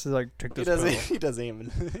gas, is like, take He this doesn't. pill. He doesn't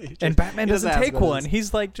even. And Batman he doesn't ask take what it one. is.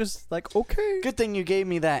 He's like, just like, okay. Good thing you gave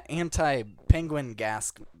me that anti-penguin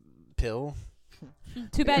gas pill.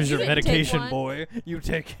 Too bad Here's you your didn't medication, take one. boy. You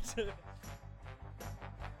take it.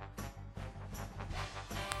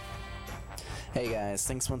 Hey guys,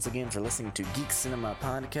 thanks once again for listening to Geek Cinema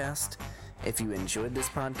Podcast. If you enjoyed this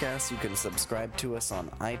podcast, you can subscribe to us on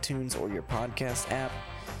iTunes or your podcast app,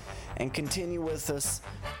 and continue with us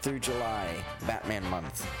through July, Batman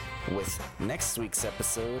month, with next week's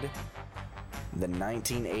episode, the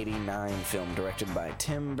 1989 film directed by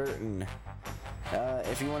Tim Burton,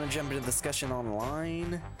 If you want to jump into the discussion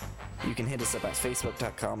online, you can hit us up at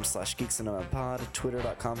facebook.com/geekcinemapod,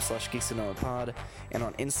 twitter.com/geekcinemapod, and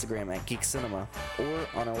on Instagram at geekcinema, or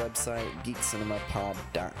on our website,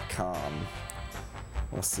 geekcinemapod.com.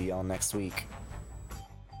 We'll see y'all next week.